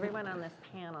think everyone on this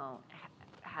panel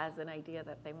has an idea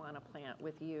that they want to plant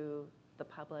with you, the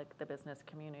public, the business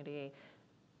community,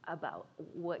 about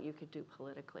what you could do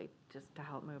politically just to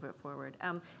help move it forward.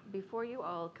 Before you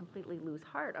all completely lose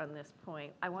heart on this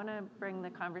point, I want to bring the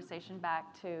conversation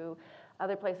back to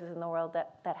other places in the world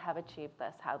that have achieved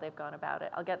this, how they've gone about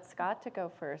it. I'll get Scott to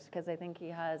go first, because I think he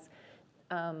has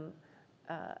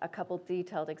a couple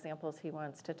detailed examples he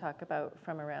wants to talk about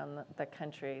from around the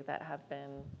country that have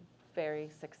been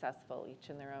very successful, each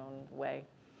in their own way.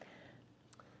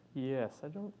 Yes, I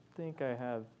don't think I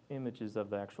have images of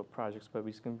the actual projects, but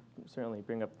we can certainly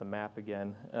bring up the map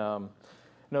again.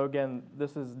 No, again,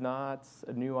 this is not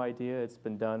a new idea. It's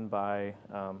been done by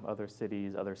other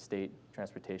cities, other state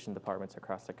transportation departments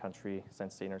across the country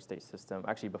since the interstate system,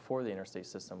 actually before the interstate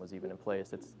system was even in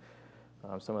place. It's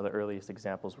some of the earliest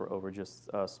examples were over just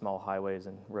small highways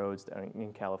and roads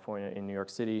in California, in New York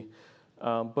City.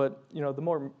 But you know, the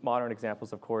more modern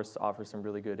examples, of course, offer some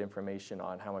really good information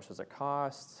on how much does it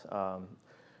cost.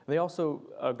 They also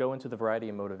go into the variety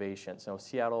of motivations. You know,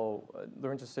 Seattle,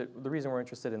 the reason we're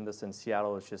interested in this in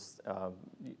Seattle is just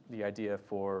the idea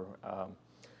for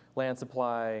land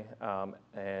supply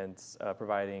and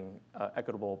providing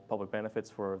equitable public benefits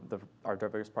for our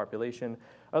diverse population.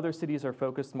 Other cities are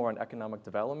focused more on economic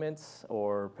development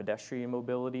or pedestrian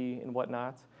mobility and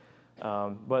whatnot.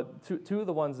 But two of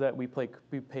the ones that we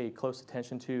pay close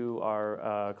attention to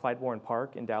are Clyde Warren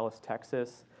Park in Dallas,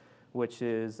 Texas, which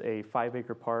is a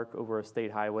 5-acre park over a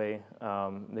state highway.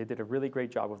 They did a really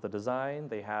great job with the design.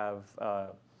 They have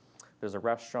there's a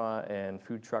restaurant and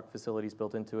food truck facilities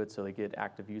built into it, so they get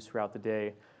active use throughout the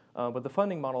day. But the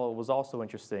funding model was also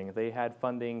interesting. They had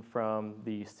funding from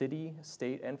the city,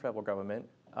 state, and federal government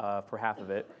for half of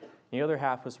it. The other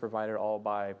half was provided all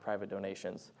by private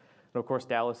donations. And of course,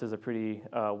 Dallas is a pretty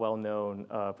well-known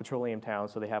petroleum town,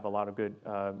 so they have a lot of good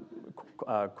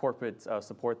corporate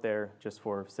support there just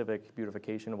for civic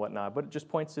beautification and whatnot. But it just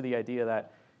points to the idea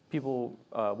that people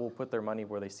will put their money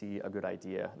where they see a good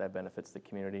idea that benefits the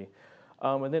community.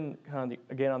 And then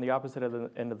again, on the opposite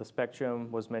end of the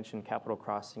spectrum was mentioned Capitol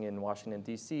Crossing in Washington,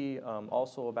 D.C.,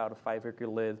 also about a 5-acre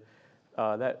lid.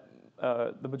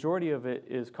 The majority of it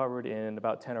is covered in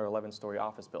about 10 or 11-story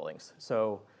office buildings.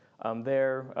 So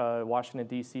Washington,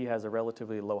 D.C. has a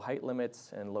relatively low height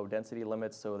limits and low density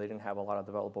limits, so they didn't have a lot of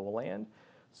developable land.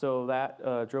 So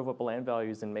that drove up land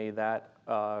values and made that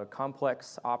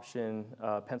complex option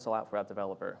pencil out for that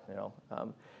developer.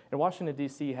 And Washington,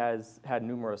 D.C. has had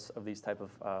numerous of these type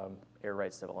of air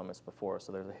rights developments before,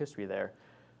 so there's a history there.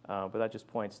 But that just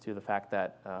points to the fact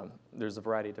that there's a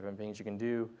variety of different things you can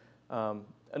do.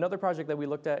 Another project that we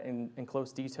looked at in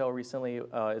close detail recently,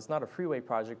 it's not a freeway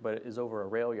project, but it is over a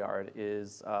rail yard,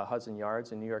 is Hudson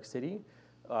Yards in New York City,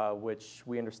 which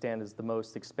we understand is the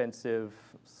most expensive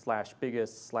 /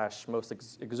 biggest / most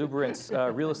exuberant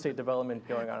real estate development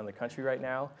going on in the country right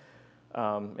now.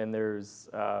 And there's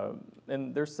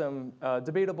some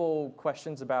debatable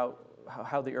questions about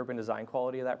how the urban design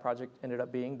quality of that project ended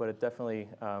up being, but it definitely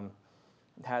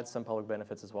had some public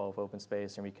benefits as well of open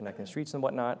space and reconnecting streets and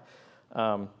whatnot.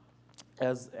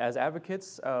 As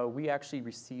advocates, we actually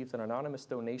received an anonymous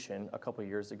donation a couple of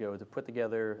years ago to put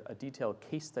together a detailed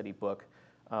case study book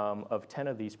of 10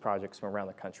 of these projects from around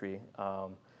the country.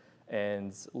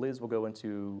 And Liz will go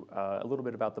into a little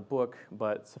bit about the book,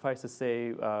 but suffice to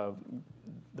say,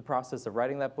 the process of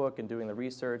writing that book and doing the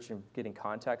research and getting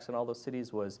contacts in all those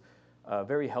cities was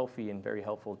very healthy and very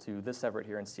helpful to this effort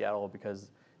here in Seattle,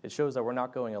 because it shows that we're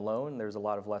not going alone. There's a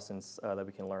lot of lessons that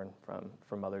we can learn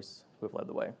from others who have led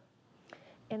the way.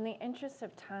 In the interest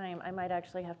of time, I might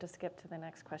actually have to skip to the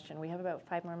next question. We have about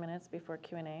 5 more minutes before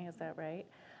Q&A, is that right?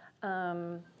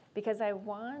 Because I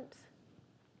want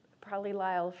probably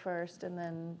Lyle first and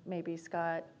then maybe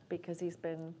Scott, because he's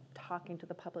been talking to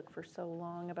the public for so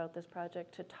long about this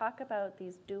project, to talk about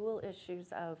these dual issues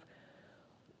of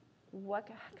what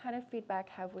kind of feedback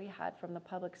have we had from the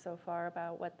public so far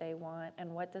about what they want, and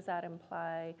what does that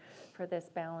imply for this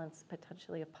balance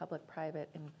potentially of public-private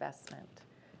investment?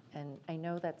 And I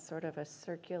know that's sort of a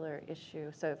circular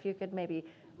issue, so if you could maybe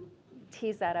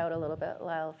tease that out a little bit,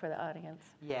 Lyle, for the audience.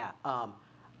 Yeah,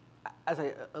 as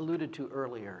I alluded to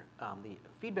earlier, the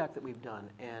feedback that we've done,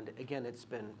 and again, it's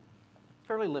been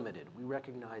fairly limited. We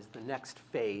recognize the next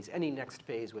phase, any next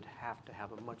phase would have to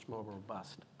have a much more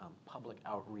robust public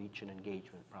outreach and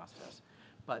engagement process.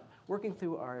 But working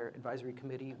through our advisory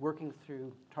committee, working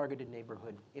through targeted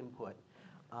neighborhood input,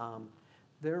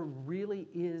 there really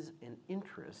is an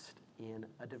interest in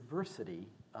a diversity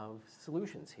of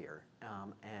solutions here.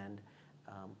 I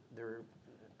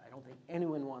don't think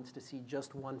anyone wants to see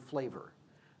just one flavor.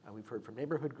 We've heard from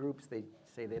neighborhood groups, they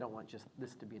say they don't want just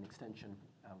this to be an extension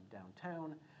of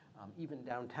downtown. Even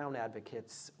downtown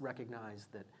advocates recognize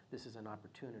that this is an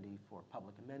opportunity for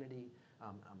public amenity,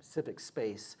 civic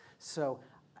space. So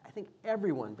I think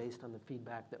everyone, based on the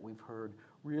feedback that we've heard,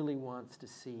 really wants to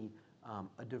see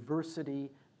a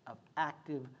diversity of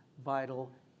active,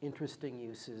 vital, interesting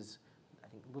uses. I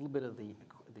think a little bit of the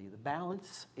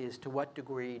balance is to what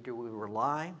degree do we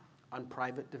rely on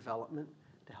private development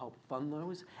to help fund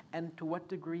those, and to what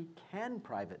degree can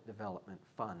private development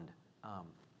fund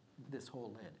this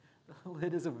whole lid. The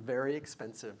lid is a very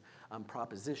expensive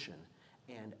proposition,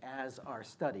 and as our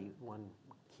study, one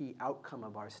key outcome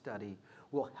of our study,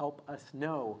 will help us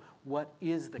know what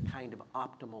is the kind of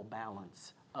optimal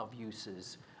balance of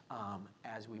uses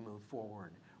as we move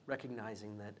forward,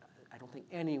 recognizing that I don't think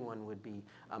anyone would be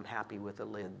happy with a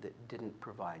lid that didn't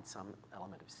provide some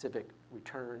element of civic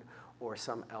return or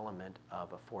some element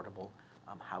of affordable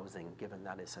housing, given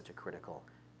that is such a critical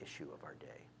issue of our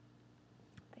day.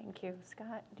 Thank you.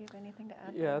 Scott, do you have anything to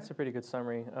add? Yeah, that's a pretty good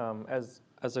summary. As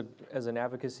an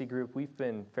advocacy group, we've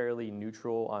been fairly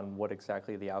neutral on what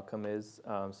exactly the outcome is.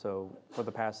 So for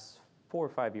the past 4 or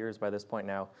 5 years by this point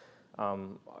now,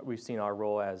 we've seen our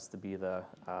role as to be the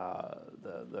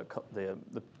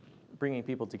bringing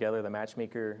people together, the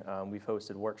matchmaker. We've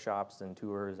hosted workshops and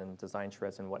tours and design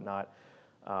shreds and whatnot.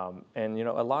 And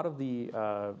a lot of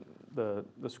the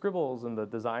scribbles and the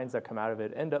designs that come out of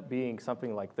it end up being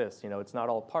something like this. It's not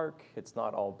all park, it's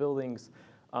not all buildings.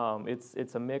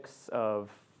 It's a mix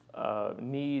of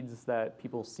needs that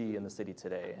people see in the city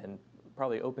today, and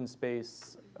probably open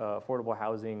space, affordable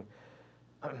housing,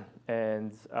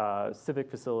 and civic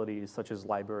facilities such as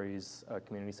libraries,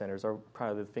 community centers are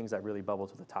probably the things that really bubble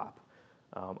to the top.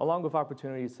 Along with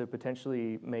opportunities to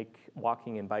potentially make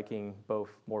walking and biking both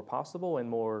more possible and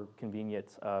more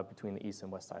convenient between the east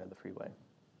and west side of the freeway.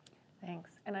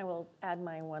 Thanks. And I will add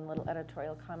my one little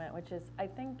editorial comment, which is I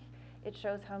think it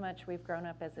shows how much we've grown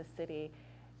up as a city.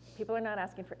 People are not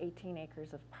asking for 18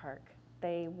 acres of park.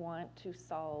 They want to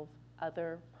solve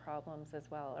other problems as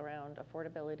well around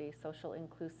affordability, social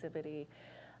inclusivity,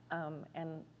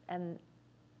 and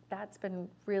that's been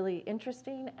really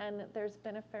interesting, and there's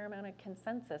been a fair amount of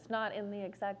consensus, not in the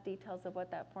exact details of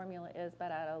what that formula is, but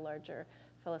at a larger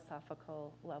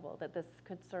philosophical level, that this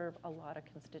could serve a lot of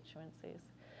constituencies.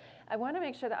 I want to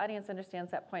make sure the audience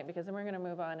understands that point, because then we're going to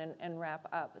move on and wrap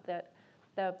up, that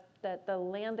the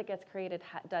land that gets created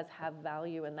does have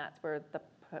value, and that's where the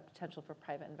potential for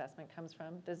private investment comes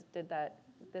from.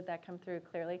 Did that come through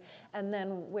clearly? And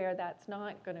then where that's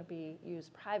not going to be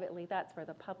used privately, that's where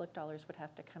the public dollars would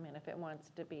have to come in if it wants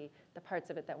to be the parts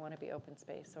of it that want to be open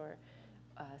space or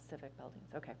civic buildings.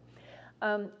 Okay.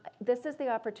 This is the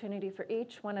opportunity for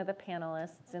each one of the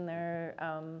panelists in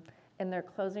their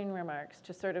closing remarks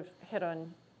to sort of hit on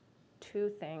two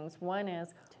things. One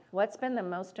is, what's been the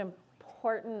most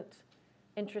important,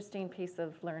 interesting piece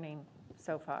of learning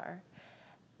so far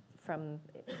from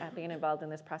being involved in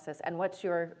this process, and what's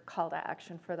your call to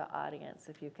action for the audience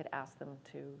if you could ask them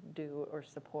to do or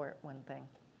support one thing?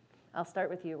 I'll start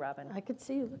with you, Robin. I could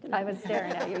see you looking at me. I was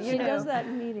staring at you. She does that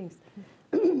in meetings.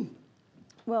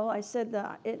 Well, I said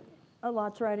that a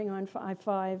lot's riding on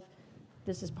I-5.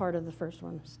 This is part of the first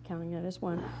one, counting it as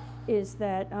one, is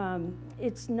that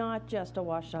it's not just a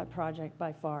WashDOT project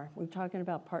by far. We're talking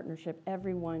about partnership.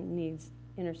 Everyone needs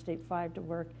Interstate 5 to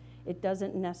work. It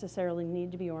doesn't necessarily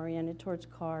need to be oriented towards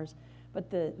cars.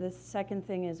 But the second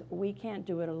thing is we can't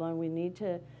do it alone. We need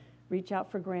to reach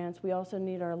out for grants. We also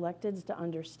need our electeds to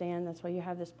understand. That's why you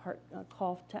have this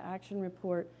call to action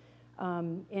report.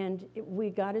 We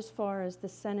got as far as the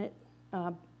Senate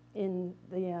in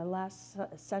the last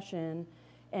session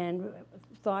and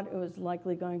thought it was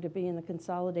likely going to be in the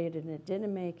consolidated, and it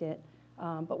didn't make it.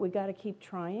 But we got to keep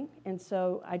trying. And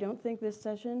so I don't think this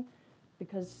session,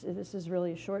 because this is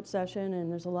really a short session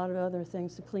and there's a lot of other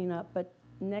things to clean up, but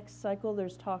next cycle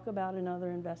there's talk about another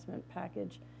investment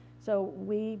package. So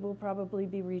we will probably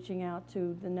be reaching out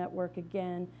to the network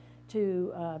again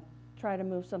to try to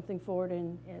move something forward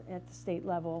at the state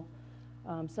level.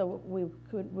 So we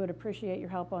would appreciate your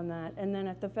help on that. And then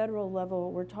at the federal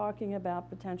level, we're talking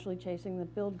about potentially chasing the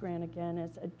build grant again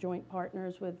as joint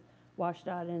partners with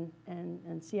WashDOT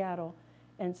and Seattle.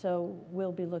 And so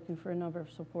we'll be looking for a number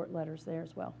of support letters there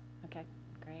as well. Okay,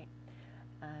 great.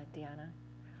 Deanna,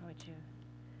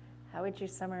 how would you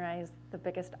summarize the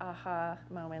biggest aha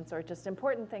moments or just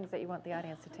important things that you want the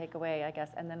audience to take away, I guess,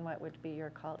 and then what would be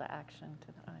your call to action to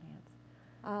the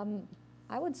audience?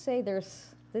 I would say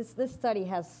this study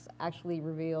has actually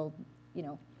revealed,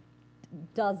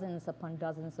 dozens upon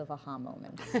dozens of aha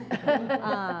moments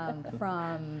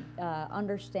from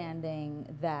understanding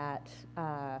that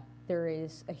there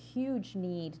is a huge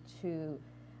need to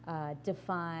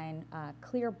define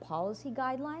clear policy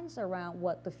guidelines around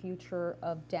what the future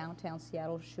of downtown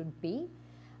Seattle should be,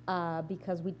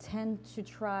 because we tend to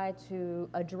try to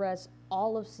address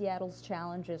all of Seattle's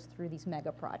challenges through these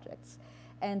mega projects,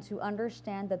 and to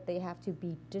understand that they have to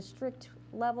be district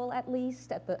level at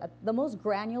least. At the most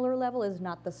granular level is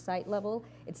not the site level,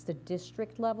 it's the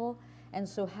district level. And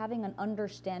so having an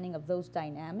understanding of those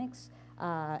dynamics,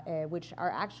 which are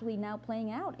actually now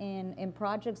playing out in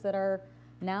projects that are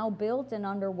now built and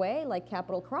underway, like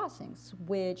Capitol Crossings,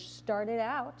 which started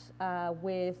out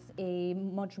with a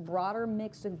much broader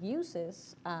mix of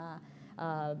uses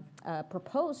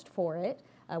proposed for it,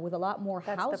 with a lot more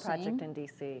housing. That's the project in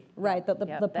D.C. Right, the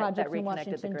project that in reconnected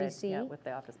Washington, the grid, D.C. Yeah, with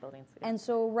the office buildings. Yeah. And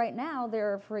so right now,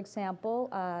 they're, for example,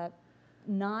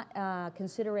 not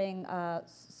considering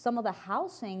some of the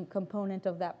housing component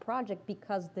of that project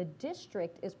because the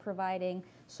district is providing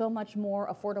so much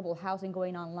more affordable housing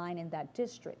going online in that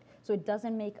district. So it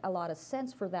doesn't make a lot of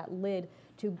sense for that lid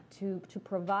to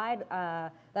provide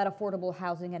that affordable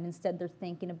housing, and instead they're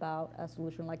thinking about a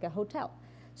solution like a hotel.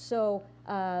 So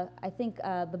I think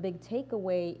the big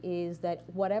takeaway is that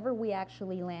whatever we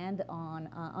actually land on,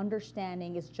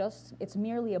 understanding it's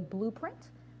merely a blueprint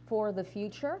for the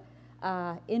future.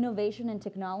 Innovation and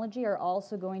technology are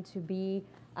also going to be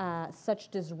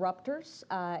such disruptors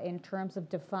in terms of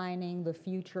defining the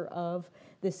future of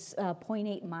this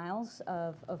 0.8 miles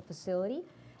of facility.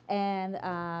 And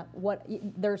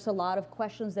there's a lot of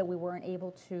questions that we weren't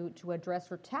able to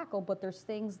address or tackle, but there's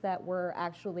things that we're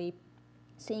actually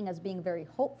seeing as being very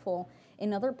hopeful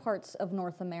in other parts of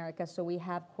North America. So we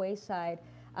have Quayside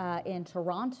in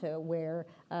Toronto, where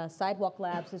Sidewalk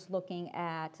Labs is looking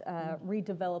at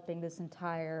redeveloping this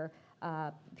entire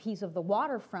piece of the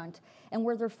waterfront, and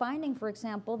where they're finding, for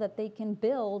example, that they can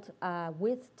build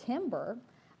with timber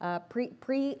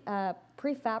prefabricated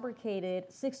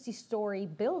 60-story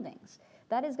buildings.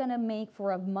 That is going to make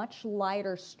for a much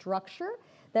lighter structure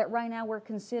that right now we're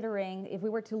considering, if we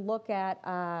were to look at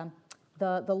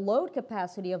the load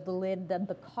capacity of the lid, then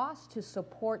the cost to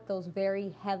support those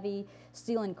very heavy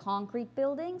steel and concrete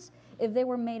buildings, if they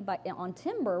were made on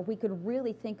timber, we could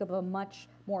really think of a much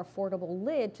more affordable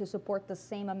lid to support the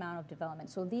same amount of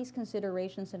development. So these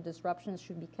considerations and disruptions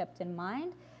should be kept in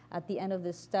mind at the end of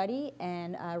this study,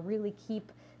 and really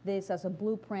keep this as a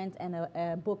blueprint and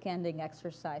a bookending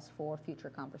exercise for future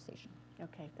conversation.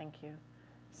 Okay, thank you.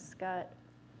 Scott,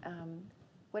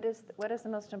 what is the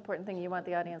most important thing you want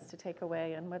the audience to take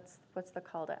away, and what's the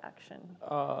call to action?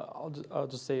 I'll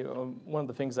just say one of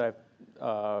the things I've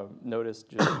noticed,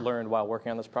 just learned while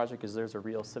working on this project, is there's a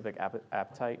real civic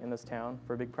appetite in this town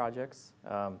for big projects.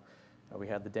 We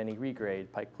had the Denny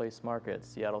Regrade, Pike Place Market,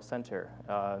 Seattle Center.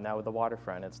 Now with the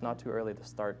waterfront, it's not too early to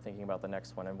start thinking about the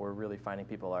next one, and we're really finding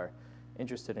people are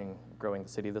interested in growing the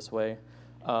city this way.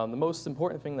 The most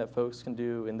important thing that folks can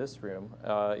do in this room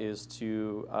is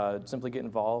to simply get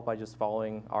involved by just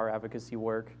following our advocacy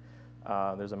work.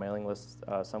 There's a mailing list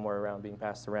somewhere around being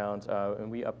passed around,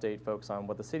 and we update folks on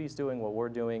what the city's doing, what we're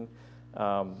doing.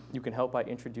 You can help by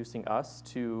introducing us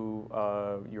to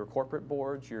your corporate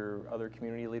boards, your other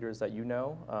community leaders that you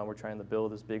know. We're trying to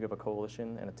build as big of a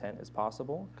coalition and a tent as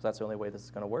possible, because that's the only way this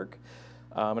is going to work.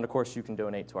 And of course, you can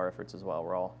donate to our efforts as well.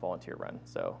 We're all volunteer run.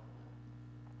 So.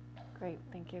 Great,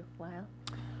 thank you. Lyle?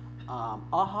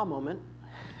 Aha moment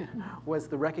was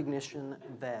the recognition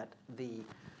that the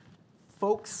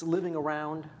folks living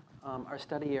around our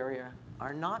study area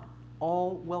are not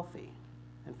all wealthy.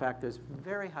 In fact, there's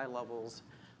very high levels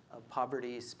of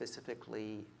poverty,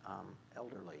 specifically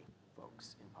elderly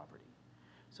folks in poverty.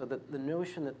 So the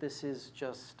notion that this is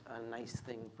just a nice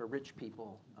thing for rich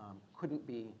people couldn't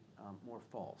be more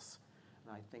false.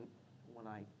 And I think when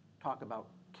I talk about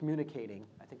communicating,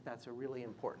 I think that's a really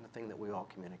important thing that we all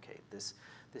communicate. This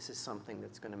is something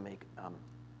that's going to make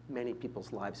many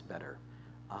people's lives better.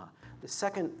 The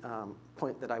second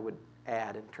point that I would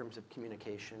add in terms of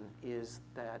communication is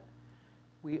that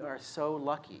we are so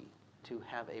lucky to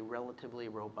have a relatively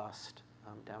robust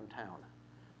downtown.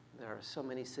 There are so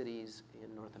many cities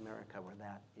in North America where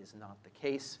that is not the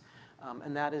case.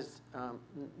 And that is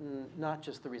not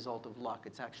just the result of luck,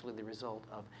 it's actually the result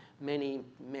of many,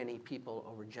 many people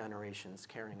over generations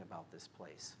caring about this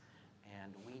place.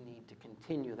 And we need to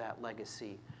continue that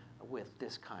legacy with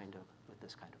this kind of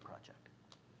project.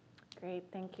 Great,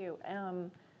 thank you.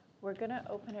 We're going to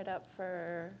open it up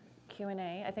for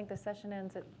Q&A. I think the session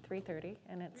ends at 3:30,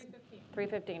 and it's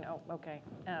 3:15. Oh, okay.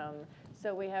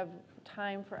 So we have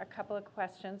time for a couple of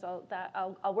questions.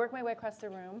 I'll work my way across the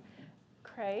room.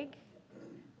 Craig?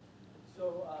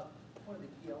 So one of the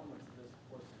key elements of this, of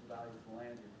course, is the value of the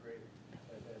land you're creating.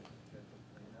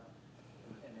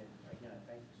 And again, I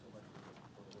thank you so much for the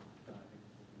work you've done. I think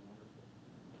this will be wonderful.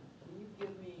 Can you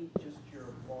give me just your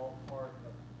ballpark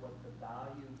of what the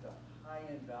value, the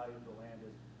high-end value of the land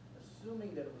is,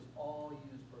 assuming that it was all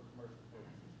used for commercial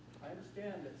purposes? I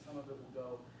understand that some of it will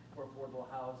go for affordable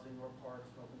housing or parks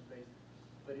and open space,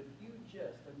 but if you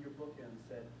just, on your bookend,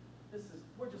 said,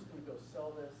 we're just going to go sell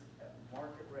this at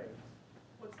market rates,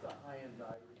 what's the high-end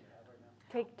value that you have right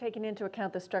now? Taking into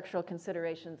account the structural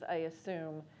considerations, I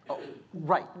assume. Oh,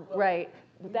 right. Right.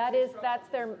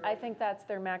 I think that's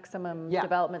their maximum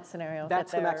development scenario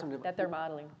That's the maximum that they're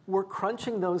modeling. We're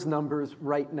crunching those numbers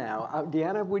right now.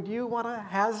 Deanna, would you want to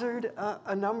hazard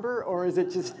a number, or is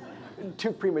it just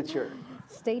too premature?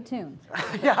 Stay tuned.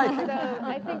 Yeah, So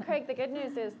I think, Craig, the good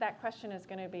news is that question is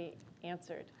going to be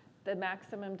answered. The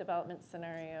maximum development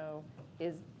scenario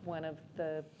is one of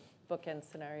the bookend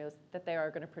scenarios that they are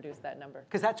going to produce that number.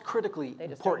 Because that's critically They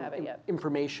just don't important have it yet.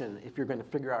 information if you're going to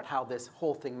figure out how this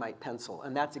whole thing might pencil.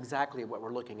 And that's exactly what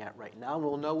we're looking at right now.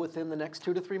 We'll know within the next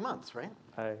 2 to 3 months, right?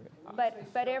 But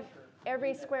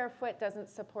every square foot doesn't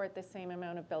support the same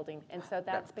amount of building, and so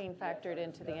that's being factored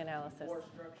into the analysis. More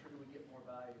structure, do we get more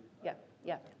value? Yeah,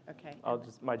 yeah, okay.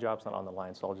 My job's not on the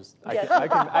line, so I'll just, Yes. I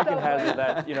can hazard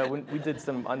that, when we did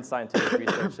some unscientific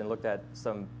research and looked at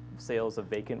some sales of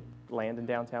vacant land in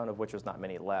downtown, of which there's not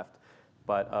many left.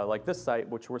 But like this site,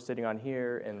 which we're sitting on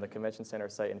here, and the convention center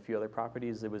site and a few other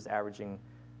properties, it was averaging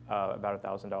about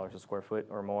 $1,000 a square foot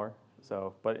or more.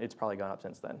 So, but it's probably gone up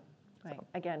since then. Right,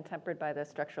 again, tempered by the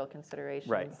structural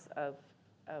considerations Right.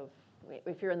 of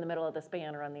if you're in the middle of the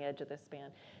span or on the edge of the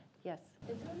span. Yes?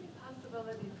 Is there any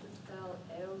possibility to sell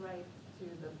air rights to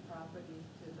the properties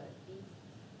to the east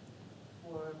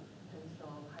for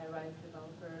potential high-rise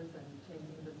developers and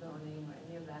changing the zoning or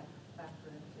any of that factor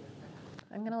into your thinking?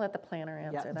 I'm going to let the planner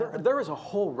answer Yeah, that one. there is a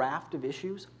whole raft of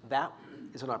issues. That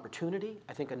is an opportunity.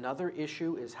 I think another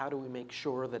issue is how do we make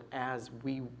sure that as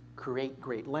we create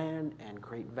great land and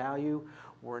create value,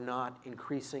 we're not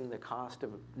increasing the cost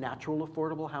of natural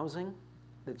affordable housing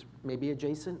that's maybe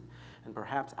adjacent, and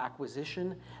perhaps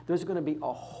acquisition. There's going to be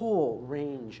a whole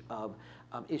range of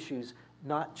issues,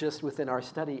 not just within our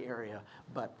study area,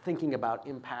 but thinking about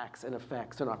impacts and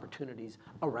effects and opportunities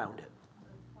around it.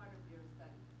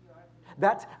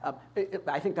 That's,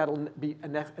 I think that'll be a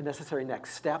necessary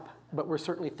next step, but we're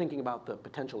certainly thinking about the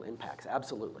potential impacts,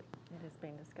 absolutely. It is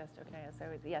being discussed, okay. So,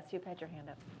 yes, you've had your hand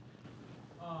up.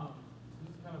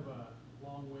 This is kind of a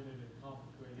long-winded and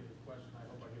complicated question. I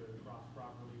hope I get it across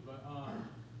properly. But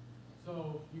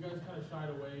so you guys kind of shied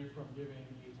away from giving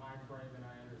a time frame, and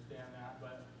I understand that.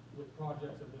 But with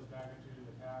projects of this magnitude in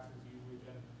the past, it's usually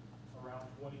been around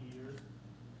 20 years.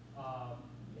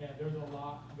 And there's a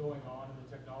lot going on in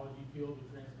the technology field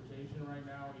with transportation right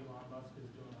now. Elon Musk is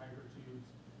doing hypertubes.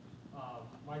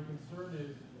 My concern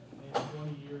is in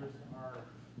 20 years, our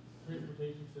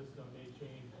transportation system may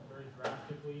change very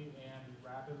drastically and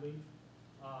rapidly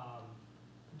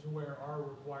to where our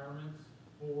requirements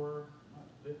for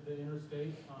the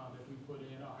interstate, if we put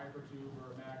in a hypertube or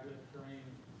a maglev train,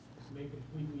 may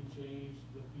completely change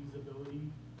the feasibility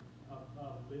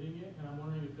of bidding it. And I'm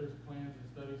wondering if there's plans and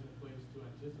studies in place to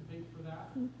anticipate for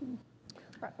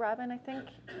that. Robin, I think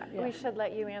we should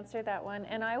let you answer that one.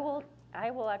 And I will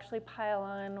actually pile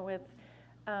on with,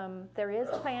 there is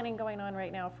planning going on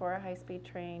right now for a high-speed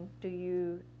train. Do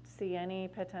you see any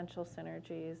potential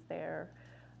synergies there?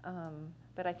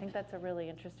 But I think that's a really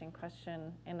interesting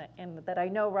question, and that I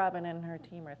know Robin and her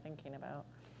team are thinking about.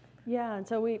 Yeah, and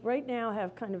so we right now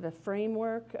have kind of a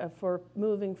framework for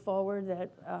moving forward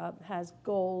that has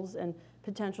goals and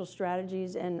potential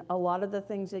strategies, and a lot of the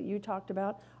things that you talked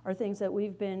about are things that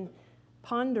we've been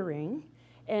pondering.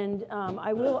 And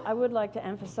I would like to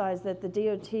emphasize that the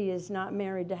DOT is not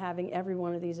married to having every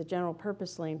one of these a general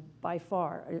purpose lane by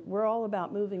far. We're all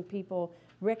about moving people,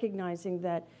 recognizing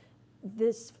that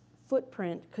this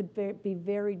footprint could be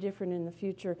very different in the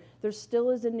future. There still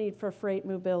is a need for freight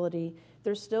mobility.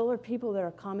 There still are people that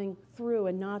are coming through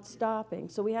and not stopping.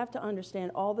 So we have to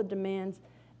understand all the demands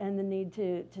and the need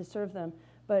to serve them.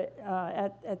 But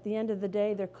at the end of the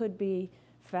day, there could be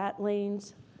fat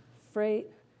lanes, freight,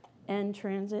 and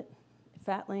transit,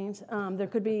 fat lanes. There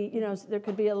could be, there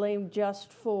could be a lane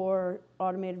just for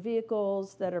automated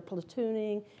vehicles that are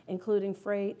platooning, including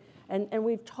freight. And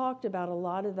we've talked about a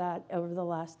lot of that over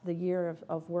the year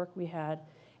of work we had,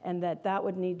 and that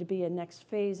would need to be a next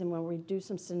phase. And when we do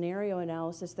some scenario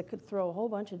analysis, that could throw a whole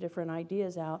bunch of different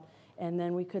ideas out, and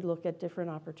then we could look at different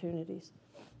opportunities.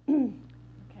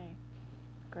 Okay,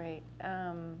 great.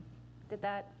 Did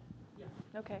that?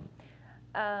 Yeah. Okay.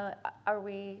 Are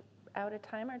we out of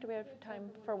time, or do we have time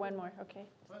for one more? Okay,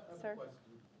 sir.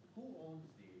 Who owns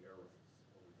the airways?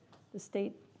 The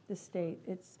state.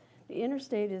 The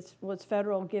interstate was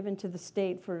federal, given to the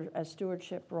state for a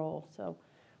stewardship role. So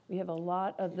we have a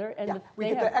lot of we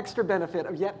get the extra benefit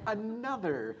of yet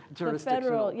another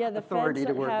jurisdictional authority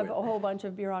to work with. The feds have a whole bunch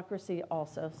of bureaucracy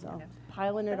also, so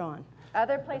piling it on.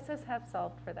 Other places have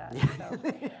solved for that.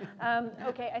 So.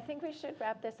 Okay, I think we should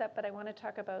wrap this up, but I want to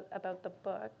talk about the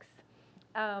books.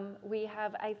 We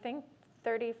have, I think,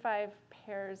 35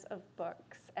 pairs of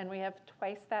books, and we have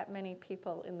twice that many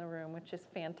people in the room, which is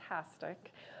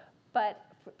fantastic. But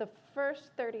the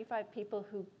first 35 people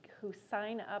who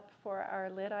sign up for our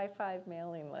Lit I-5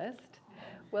 mailing list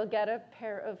will get a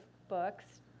pair of books.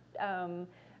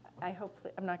 I hope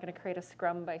I'm not going to create a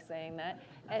scrum by saying that.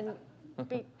 And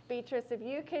Beatrice, if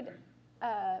you could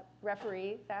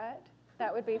referee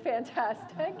that would be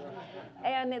fantastic.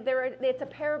 And it's a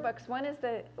pair of books. One is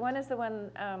the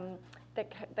one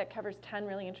that covers 10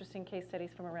 really interesting case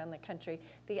studies from around the country.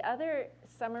 The other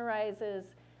summarizes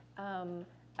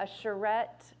a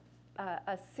charrette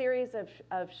a series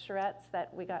of charrettes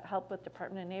that we got help with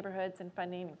Department of Neighborhoods and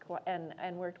funding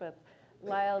and worked with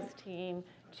Lyle's team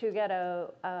to get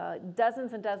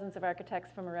dozens and dozens of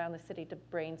architects from around the city to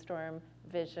brainstorm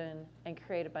vision and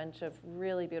create a bunch of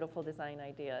really beautiful design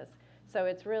ideas. So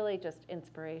it's really just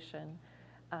inspiration,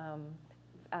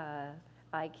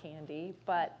 eye candy,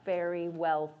 but very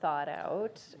well thought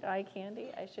out eye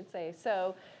candy, I should say.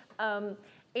 So,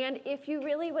 and if you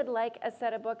really would like a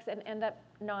set of books and end up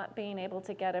not being able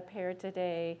to get a pair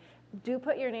today, do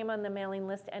put your name on the mailing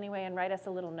list anyway and write us a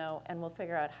little note and we'll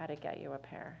figure out how to get you a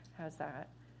pair. How's that?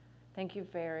 Thank you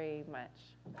very much.